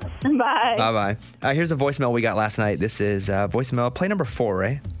 Bye. Bye-bye. Here's a voicemail we got last night. This is voicemail play number 4,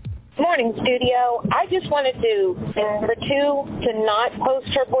 Ray. Morning, studio. I just wanted to, number 2, to not post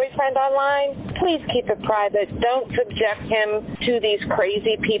her boyfriend online. Please keep it private. Don't subject him to these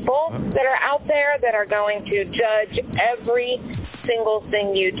crazy people that are out there that are going to judge every single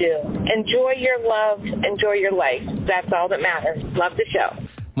thing you do. Enjoy your love. Enjoy your life. That's all that matters. Love the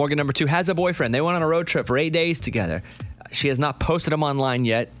show. Morgan number 2 has a boyfriend. They went on a road trip for 8 days together. She has not posted him online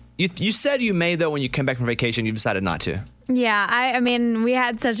yet. You said you may, though, when you came back from vacation, you decided not to. Yeah, I mean, we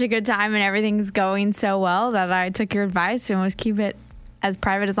had such a good time and everything's going so well that I took your advice and was keep it as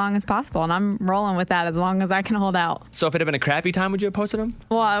private as long as possible. And I'm rolling with that as long as I can hold out. So if it had been a crappy time, would you have posted him?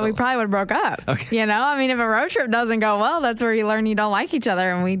 Well, we probably would have broke up. Okay. You know, I mean, if a road trip doesn't go well, that's where you learn you don't like each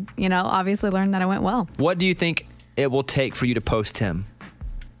other. And we, obviously learned that it went well. What do you think it will take for you to post him?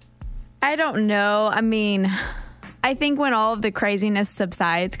 I don't know. I mean, I think when all of the craziness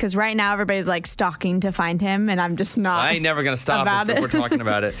subsides, because right now everybody's like stalking to find him, and I'm just not. I ain't never going to stop about if it. we're talking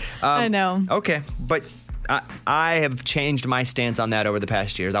about it. I know. Okay, but I have changed my stance on that over the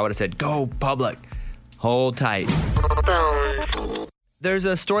past years. I would have said, go public. Hold tight. There's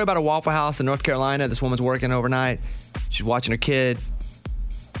a story about a Waffle House in North Carolina. This woman's working overnight. She's watching her kid.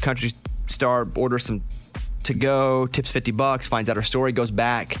 Country star orders some to go, tips $50, finds out her story, goes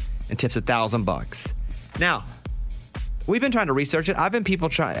back and tips $1,000. Now, we've been trying to research it. I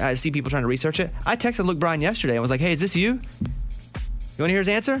see people trying to research it. I texted Luke Bryan yesterday and was like, hey, is this you? You want to hear his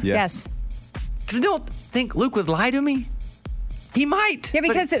answer? Yes. Because I don't think Luke would lie to me. He might. Yeah,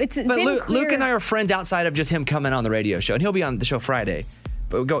 because it's but been Luke, clear. Luke and I are friends outside of just him coming on the radio show, and he'll be on the show Friday.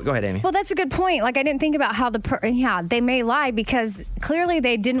 But go ahead, Amy. Well, that's a good point. Like, I didn't think about how they may lie because clearly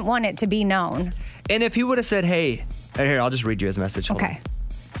they didn't want it to be known. And if he would have said, hey, here, I'll just read you his message. Hold on.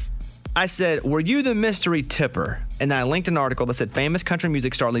 I said, were you the mystery tipper? And I linked an article that said, famous country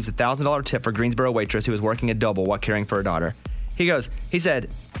music star leaves $1,000 tip for Greensboro waitress who was working a double while caring for her daughter. He said,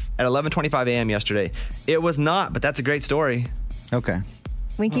 at 11:25 a.m. yesterday, it was not, but that's a great story. Okay.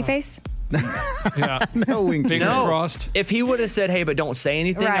 Winky face? Yeah. No winky. Fingers crossed. If he would have said, hey, but don't say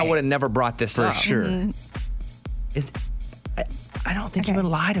anything, I Right. would have never brought this For up. sure. I don't think he would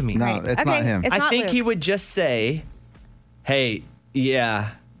lie to me. No, it's not him. I think he would just say, hey, yeah,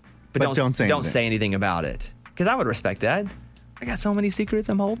 but don't say anything about it. Because I would respect that. I got so many secrets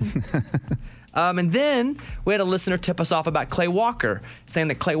I'm holding. And then we had a listener tip us off about Clay Walker, saying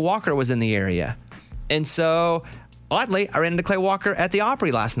that Clay Walker was in the area. And so, oddly, I ran into Clay Walker at the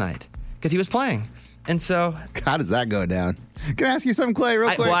Opry last night because he was playing. And so... How does that go down? Can I ask you something, Clay,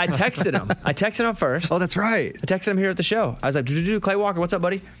 real quick? I texted him. I texted him first. Oh, that's right. I texted him here at the show. I was like, Clay Walker, what's up,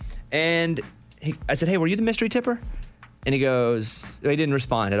 buddy? And I said, hey, were you the mystery tipper? And he goes, he didn't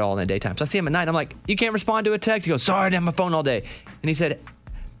respond at all in the daytime. So I see him at night. I'm like, you can't respond to a text. He goes, sorry, I didn't have my phone all day. And he said,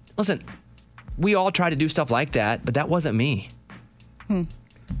 listen, we all try to do stuff like that, but that wasn't me.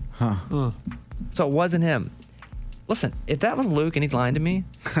 So it wasn't him. Listen, if that was Luke and he's lying to me,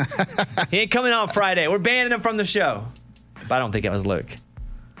 he ain't coming on Friday. We're banning him from the show. But I don't think it was Luke.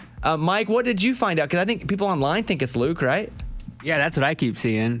 Mike, what did you find out? Because I think people online think it's Luke, right? Yeah, that's what I keep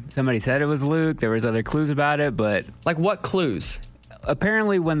seeing. Somebody said it was Luke. There was other clues about it, but... Like what clues?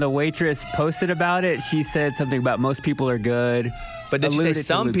 Apparently when the waitress posted about it, she said something about most people are good. But did she say alluded to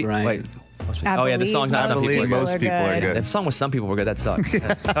some Luke people... Bryan. Wait. Oh, yeah, the song's not some people are good. most people are good. That song with some people were good. That sucked.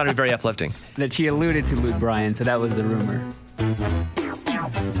 I thought it'd be very uplifting. That she alluded to Luke Bryan, so that was the rumor.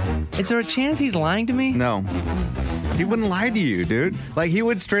 Is there a chance he's lying to me? No. He wouldn't lie to you, dude. Like, he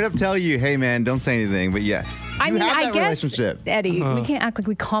would straight up tell you, hey, man, don't say anything. But yes, I you mean, have I that guess, relationship. Eddie, we can't act like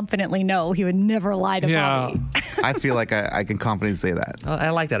we confidently know he would never lie to Bobby. I feel like I can confidently say that.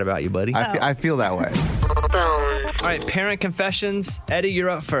 I like that about you, buddy. I feel that way. All right, parent confessions. Eddie, you're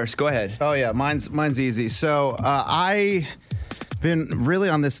up first. Go ahead. Oh, yeah, mine's easy. So I been really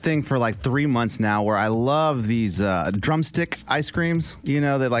on this thing for like 3 months now where I love these drumstick ice creams. You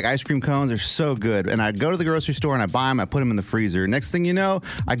know, they're like ice cream cones. They're so good. And I go to the grocery store and I buy them. I put them in the freezer. Next thing you know,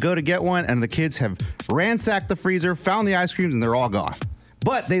 I go to get one and the kids have ransacked the freezer, found the ice creams, and they're all gone.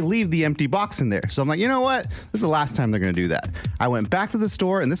 But they leave the empty box in there. So I'm like, you know what? This is the last time they're going to do that. I went back to the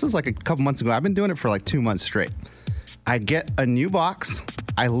store, and this is like a couple months ago. I've been doing it for like 2 months straight. I get a new box.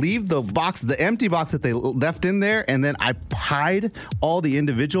 I leave the box, the empty box that they left in there, and then I hide all the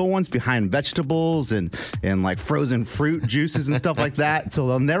individual ones behind vegetables and like frozen fruit juices and stuff like that, so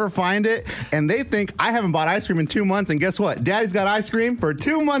they'll never find it. And they think I haven't bought ice cream in 2 months, and guess what? Daddy's got ice cream for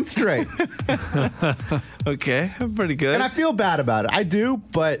 2 months straight. Okay, pretty good. And I feel bad about it. I do,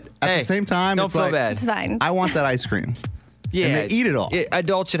 but at the same time, don't it's feel like, bad. It's fine. I want that ice cream. Yeah, And they eat it all. Yeah,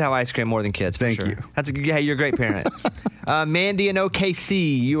 adults should have ice cream more than kids. For Thank sure. you. You're a great parent. Mandy in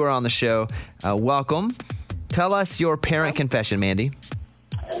OKC, you are on the show. Welcome. Tell us your parent confession, Mandy.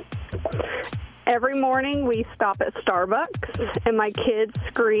 Every morning we stop at Starbucks and my kids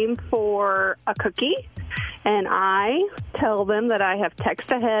scream for a cookie, and I tell them that I have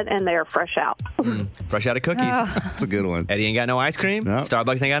text ahead and they are fresh out. Fresh out of cookies. That's a good one. Eddie ain't got no ice cream. No.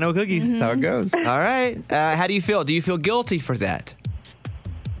 Starbucks ain't got no cookies. That's how it goes. All right. How do you feel? Do you feel guilty for that?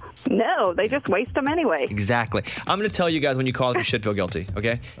 No, they just waste them anyway. Exactly. I'm going to tell you guys when you call it, you should feel guilty,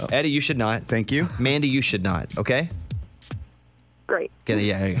 okay? Eddie, you should not. Thank you. Mandy, you should not, okay? Great. Okay,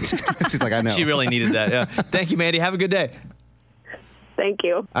 yeah. There you go. She's like, I know. She really needed that. Yeah. Thank you, Mandy. Have a good day. Thank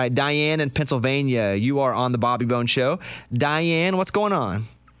you. All right, Diane in Pennsylvania, you are on the Bobby Bone Show. Diane, what's going on?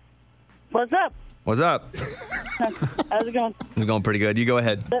 What's up? What's up? How's it going? It's going pretty good. You go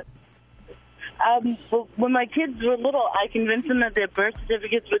ahead. When my kids were little, I convinced them that their birth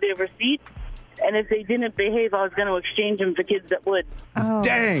certificates were their receipts, and if they didn't behave, I was going to exchange them for kids that would. Oh.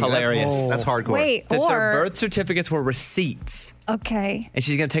 Dang. Hilarious. That's hardcore. Wait, That their or birth certificates were receipts. okay. And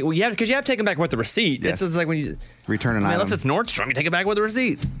she's going to take, well, yeah, because you have to take them back with the receipt. Yes. This is like when you Return an I mean, item. unless it's Nordstrom, you take it back with the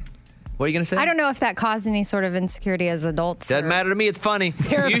receipt. What are you going to say? I don't know if that caused any sort of insecurity as adults. Doesn't matter to me. It's funny.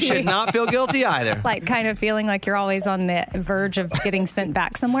 Therapy. You should not feel guilty either. Like kind of feeling like you're always on the verge of getting sent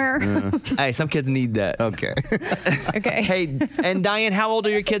back somewhere. Hey, some kids need that. Okay. Okay. Hey, and Diane, how old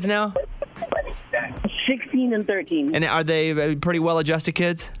are your kids now? 16 and 13. And are they pretty well-adjusted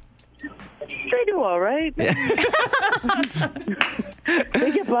kids? They do all right. They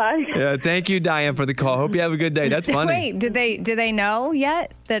get by. Yeah, thank you, Diane, for the call. Hope you have a good day. That's funny. Wait, do they know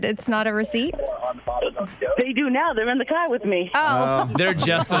yet that it's not a receipt? They do now. They're in the car with me. Oh. They're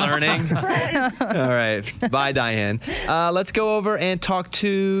just learning. All right. Bye, Diane. Let's go over and talk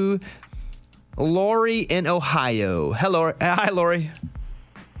to Lori in Ohio. Hello. Hi, Lori.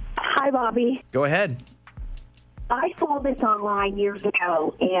 Hi, Bobby. Go ahead. I saw this online years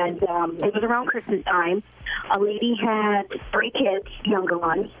ago, and it was around Christmas time. A lady had 3 kids, younger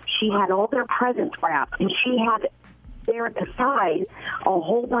ones. She had all their presents wrapped, and she had there at the side a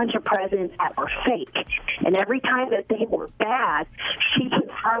whole bunch of presents that were fake. And every time that they were bad, she could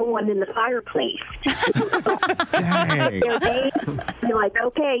throw one in the fireplace. Dang. You're like,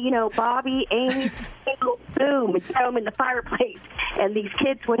 okay, Bobby, Amy, boom, and throw them in the fireplace. And these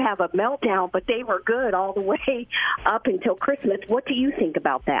kids would have a meltdown, but they were good all the way up until Christmas. What do you think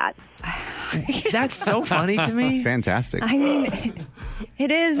about that? That's so funny to me. That's fantastic. I mean,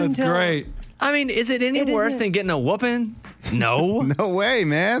 it is. That's until great. I mean, is it any worse than getting a whooping? No. No way,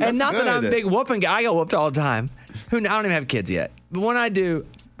 man. That's and not good. that I'm a big whooping guy. I get whooped all the time. I don't even have kids yet. But when I do,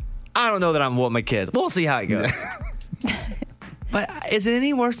 I don't know that I'm whooping my kids. We'll see how it goes. But is it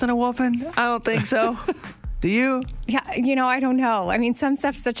any worse than a whooping? I don't think so. Do you? Yeah, I don't know. I mean, some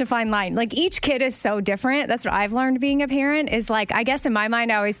stuff's such a fine line. Like, each kid is so different. That's what I've learned being a parent is, like, I guess in my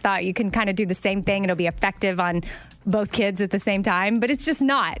mind, I always thought you can kind of do the same thing and it'll be effective on both kids at the same time, but it's just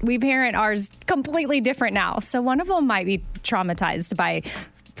not. We parent ours completely different now. So one of them might be traumatized by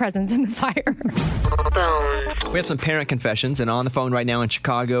presents in the fire. We have some parent confessions, and on the phone right now in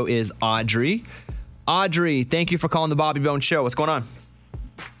Chicago is Audrey. Audrey, thank you for calling the Bobby Bones Show. What's going on?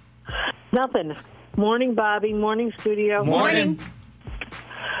 Nothing. Morning, Bobby. Morning, studio. Morning.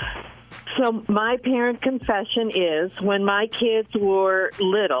 So my parent confession is when my kids were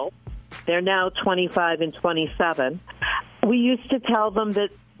little, they're now 25 and 27, we used to tell them that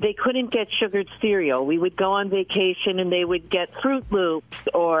they couldn't get sugared cereal. We would go on vacation and they would get Fruit Loops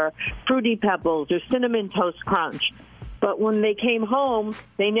or Fruity Pebbles or Cinnamon Toast Crunch. But when they came home,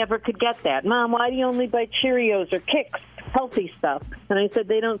 they never could get that. Mom, why do you only buy Cheerios or Kix? Healthy stuff. And I said,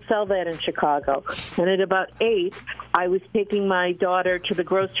 they don't sell that in Chicago. And at about 8, I was taking my daughter to the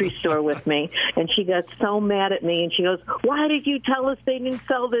grocery store with me, and she got so mad at me, and she goes, why did you tell us they didn't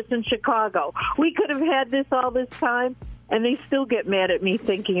sell this in Chicago? We could have had this all this time. And they still get mad at me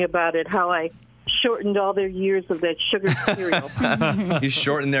thinking about it, how I shortened all their years of that sugared cereal. You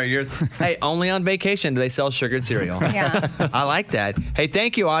shortened their years. Hey, only on vacation do they sell sugared cereal. Yeah. I like that. Hey,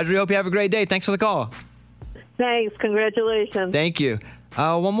 thank you, Audrey. Hope you have a great day. Thanks for the call. Thanks. Congratulations. Thank you.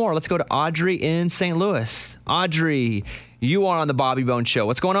 One more. Let's go to Audrey in St. Louis. Audrey, you are on the Bobby Bones Show.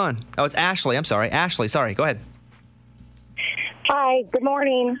 What's going on? Oh, it's Ashley. I'm sorry. Ashley, sorry. Go ahead. Hi, good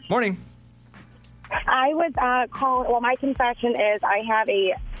morning. Morning. I was calling, well, my confession is I have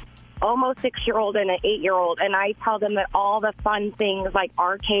a almost 6-year-old and an 8-year-old, and I tell them that all the fun things like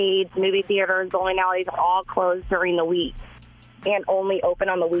arcades, movie theaters, bowling alleys are all closed during the week and only open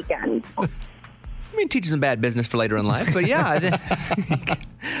on the weekends. I mean, teaching some bad business for later in life, but yeah,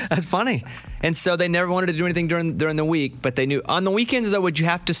 that's funny. And so they never wanted to do anything during the week, but they knew. On the weekends, though, would you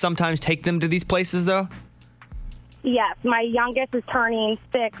have to sometimes take them to these places, though? Yes, my youngest is turning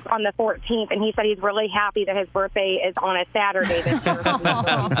 6 on the 14th, and he said he's really happy that his birthday is on a Saturday this year.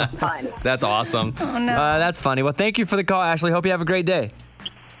 Fun. That's awesome. Oh, no. That's funny. Well, thank you for the call, Ashley. Hope you have a great day.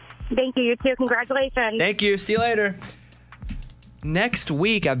 Thank you. You too. Congratulations. Thank you. See you later. Next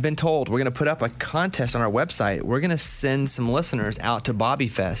week, I've been told we're going to put up a contest on our website. We're going to send some listeners out to Bobby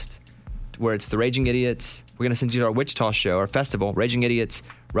Fest, where it's the Raging Idiots. We're going to send you to our Wichita show, our festival, Raging Idiots,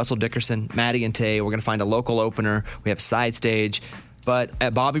 Russell Dickerson, Maddie and Tay. We're going to find a local opener. We have side stage. But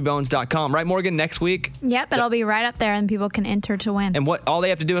at bobbybones.com, right, Morgan, next week? Yep, it'll be right up there, and people can enter to win. And what all they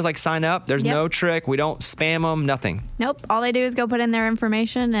have to do is sign up. There's no trick. We don't spam them, nothing. Nope, all they do is go put in their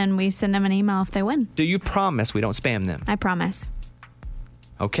information, and we send them an email if they win. Do you promise we don't spam them? I promise.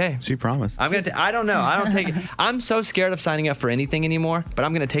 Okay. She promised. I don't know. I don't take it. I'm so scared of signing up for anything anymore, but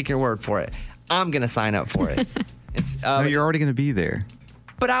I'm going to take your word for it. I'm going to sign up for it. No, you're already going to be there.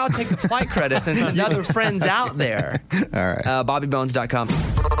 But I'll take the flight credits and send other friends out there. All right. BobbyBones.com.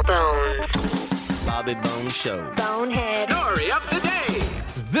 Bones. Bobby Bones Show. Bonehead. Story of the day.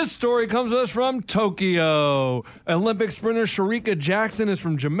 This story comes to us from Tokyo. Olympic sprinter Sharika Jackson is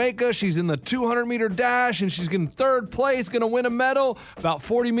from Jamaica. She's in the 200-meter dash, and she's getting third place, going to win a medal. About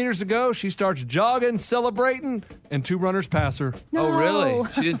 40 meters ago, she starts jogging, celebrating, and two runners pass her. No. Oh, really?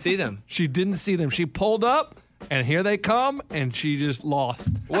 She didn't see them? She didn't see them. She pulled up, and here they come, and she just lost.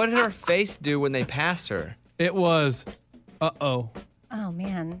 What did her face do when they passed her? It was, uh-oh. Oh,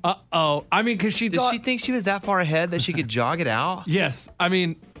 man. Uh-oh. I mean, because Did she think she was that far ahead that she could jog it out? Yes. I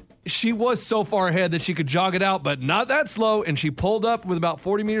mean, she was so far ahead that she could jog it out, but not that slow. And she pulled up with about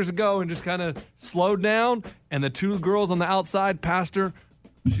 40 meters to go and just kind of slowed down. And the two girls on the outside passed her.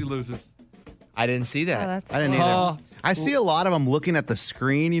 She loses. I didn't see that. Oh, that's I didn't either. I see a lot of them looking at the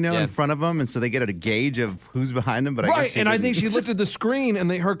screen, in front of them, and so they get a gauge of who's behind them. But I think she looked at the screen,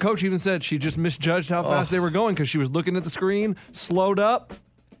 and her coach even said she just misjudged how fast they were going because she was looking at the screen, slowed up,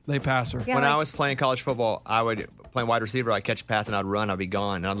 they pass her. Yeah, when I was playing college football, I would play wide receiver. I'd catch a pass and I'd run. I'd be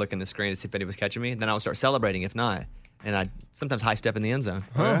gone, and I'd look in the screen to see if anybody was catching me. Then I would start celebrating if not, and I'd sometimes high step in the end zone.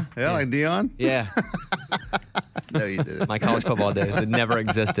 Yeah, like Dion. Yeah. No, you didn't. My college football days. It never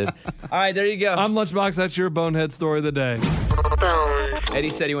existed. All right, there you go. I'm Lunchbox. That's your bonehead story of the day. Eddie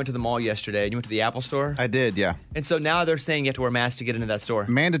said he went to the mall yesterday. You went to the Apple store? I did, yeah. And so now they're saying you have to wear masks to get into that store.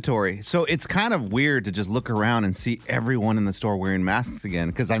 Mandatory. So it's kind of weird to just look around and see everyone in the store wearing masks again.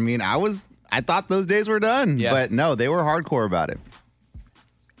 Because, I thought those days were done. Yeah. But no, they were hardcore about it.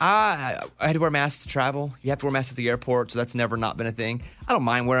 I had to wear masks to travel. You have to wear masks at the airport, so that's never not been a thing. I don't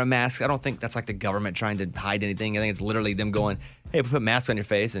mind wearing masks. I don't think that's like the government trying to hide anything. I think it's literally them going, hey, we put masks on your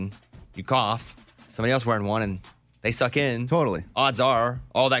face and you cough. Somebody else wearing one and they suck in. Totally. Odds are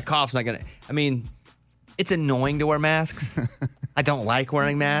all that cough's not going to... it's annoying to wear masks. I don't like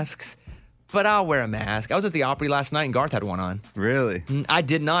wearing masks, but I'll wear a mask. I was at the Opry last night and Garth had one on. Really? I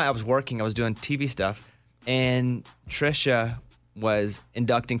did not. I was working. I was doing TV stuff. And Trisha was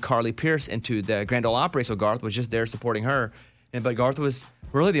inducting Carly Pierce into the Grand Ole Opry, so Garth was just there supporting her. But Garth was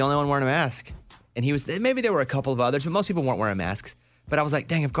really the only one wearing a mask. And he was, maybe there were a couple of others, but most people weren't wearing masks. But I was like,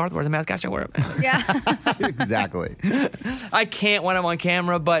 dang, if Garth wears a mask, I should wear a mask. Yeah. Exactly. I can't when I'm on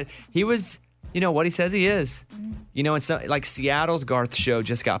camera, but he was, what he says he is. And so, like Seattle's Garth show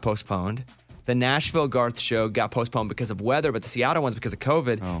just got postponed. The Nashville Garth show got postponed because of weather, but the Seattle one's because of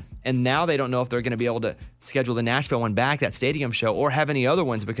COVID. Oh. And now they don't know if they're going to be able to schedule the Nashville one back, that stadium show, or have any other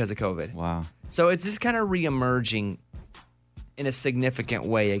ones because of COVID. Wow. So it's just kind of reemerging in a significant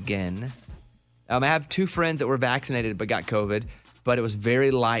way again. I have two friends that were vaccinated but got COVID, but it was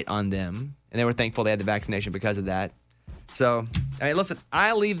very light on them, and they were thankful they had the vaccination because of that. So, listen,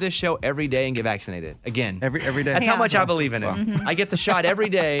 I leave this show every day and get vaccinated. Again. Every day? That's how much I believe in it. Mm-hmm. I get the shot every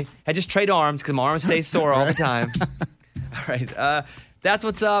day. I just trade arms because my arm stays sore all the time. All right. That's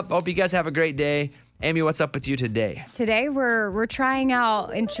what's up. Hope you guys have a great day. Amy, what's up with you today? Today, we're trying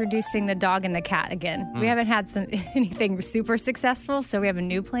out introducing the dog and the cat again. We haven't had anything super successful, so we have a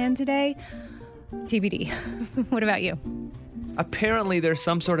new plan today. TBD. What about you? Apparently, there's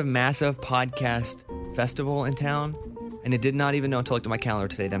some sort of massive podcast festival in town. And I did not even know until I looked at my calendar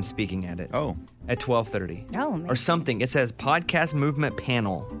today that I'm speaking at it. Oh. At 12:30. Oh, man. Or something. It says Podcast Movement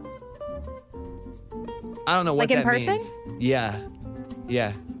Panel. I don't know what that means. Like in person?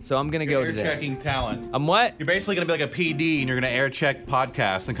 Yeah. So I'm going to go to that. You're checking talent. I'm what? You're basically going to be like a PD, and you're going to air check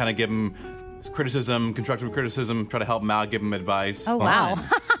podcasts and kind of give them criticism, constructive criticism, try to help them out, give them advice. Oh, wow.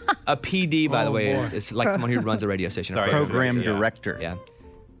 A PD, by the way, is like someone who runs a radio station. Sorry, program director. Yeah.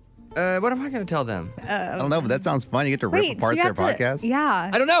 What am I going to tell them? I don't know, but that sounds fun. You get to rip apart their podcast.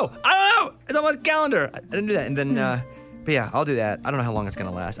 Yeah. I don't know. It's on my calendar. I didn't do that. And then, but yeah, I'll do that. I don't know how long it's going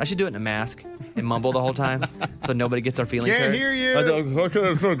to last. I should do it in a mask and mumble the whole time so nobody gets our feelings hurt. Can't hear you.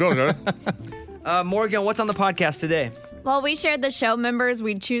 Morgan, what's on the podcast today? Well, we shared the show members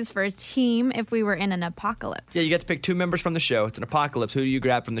we'd choose for a team if we were in an apocalypse. Yeah, you get to pick 2 members from the show. It's an apocalypse. Who do you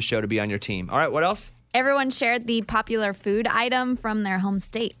grab from the show to be on your team? All right, what else? Everyone shared the popular food item from their home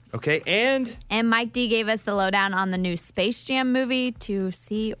state. Okay, and Mike D gave us the lowdown on the new Space Jam movie to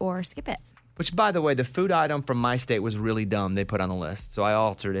see or skip it. Which, by the way, the food item from my state was really dumb. They put on the list, so I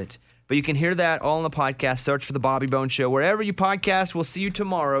altered it. But you can hear that all on the podcast. Search for The Bobby Bones Show. Wherever you podcast, we'll see you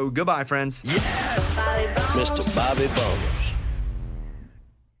tomorrow. Goodbye, friends. Mr. Bobby Bones.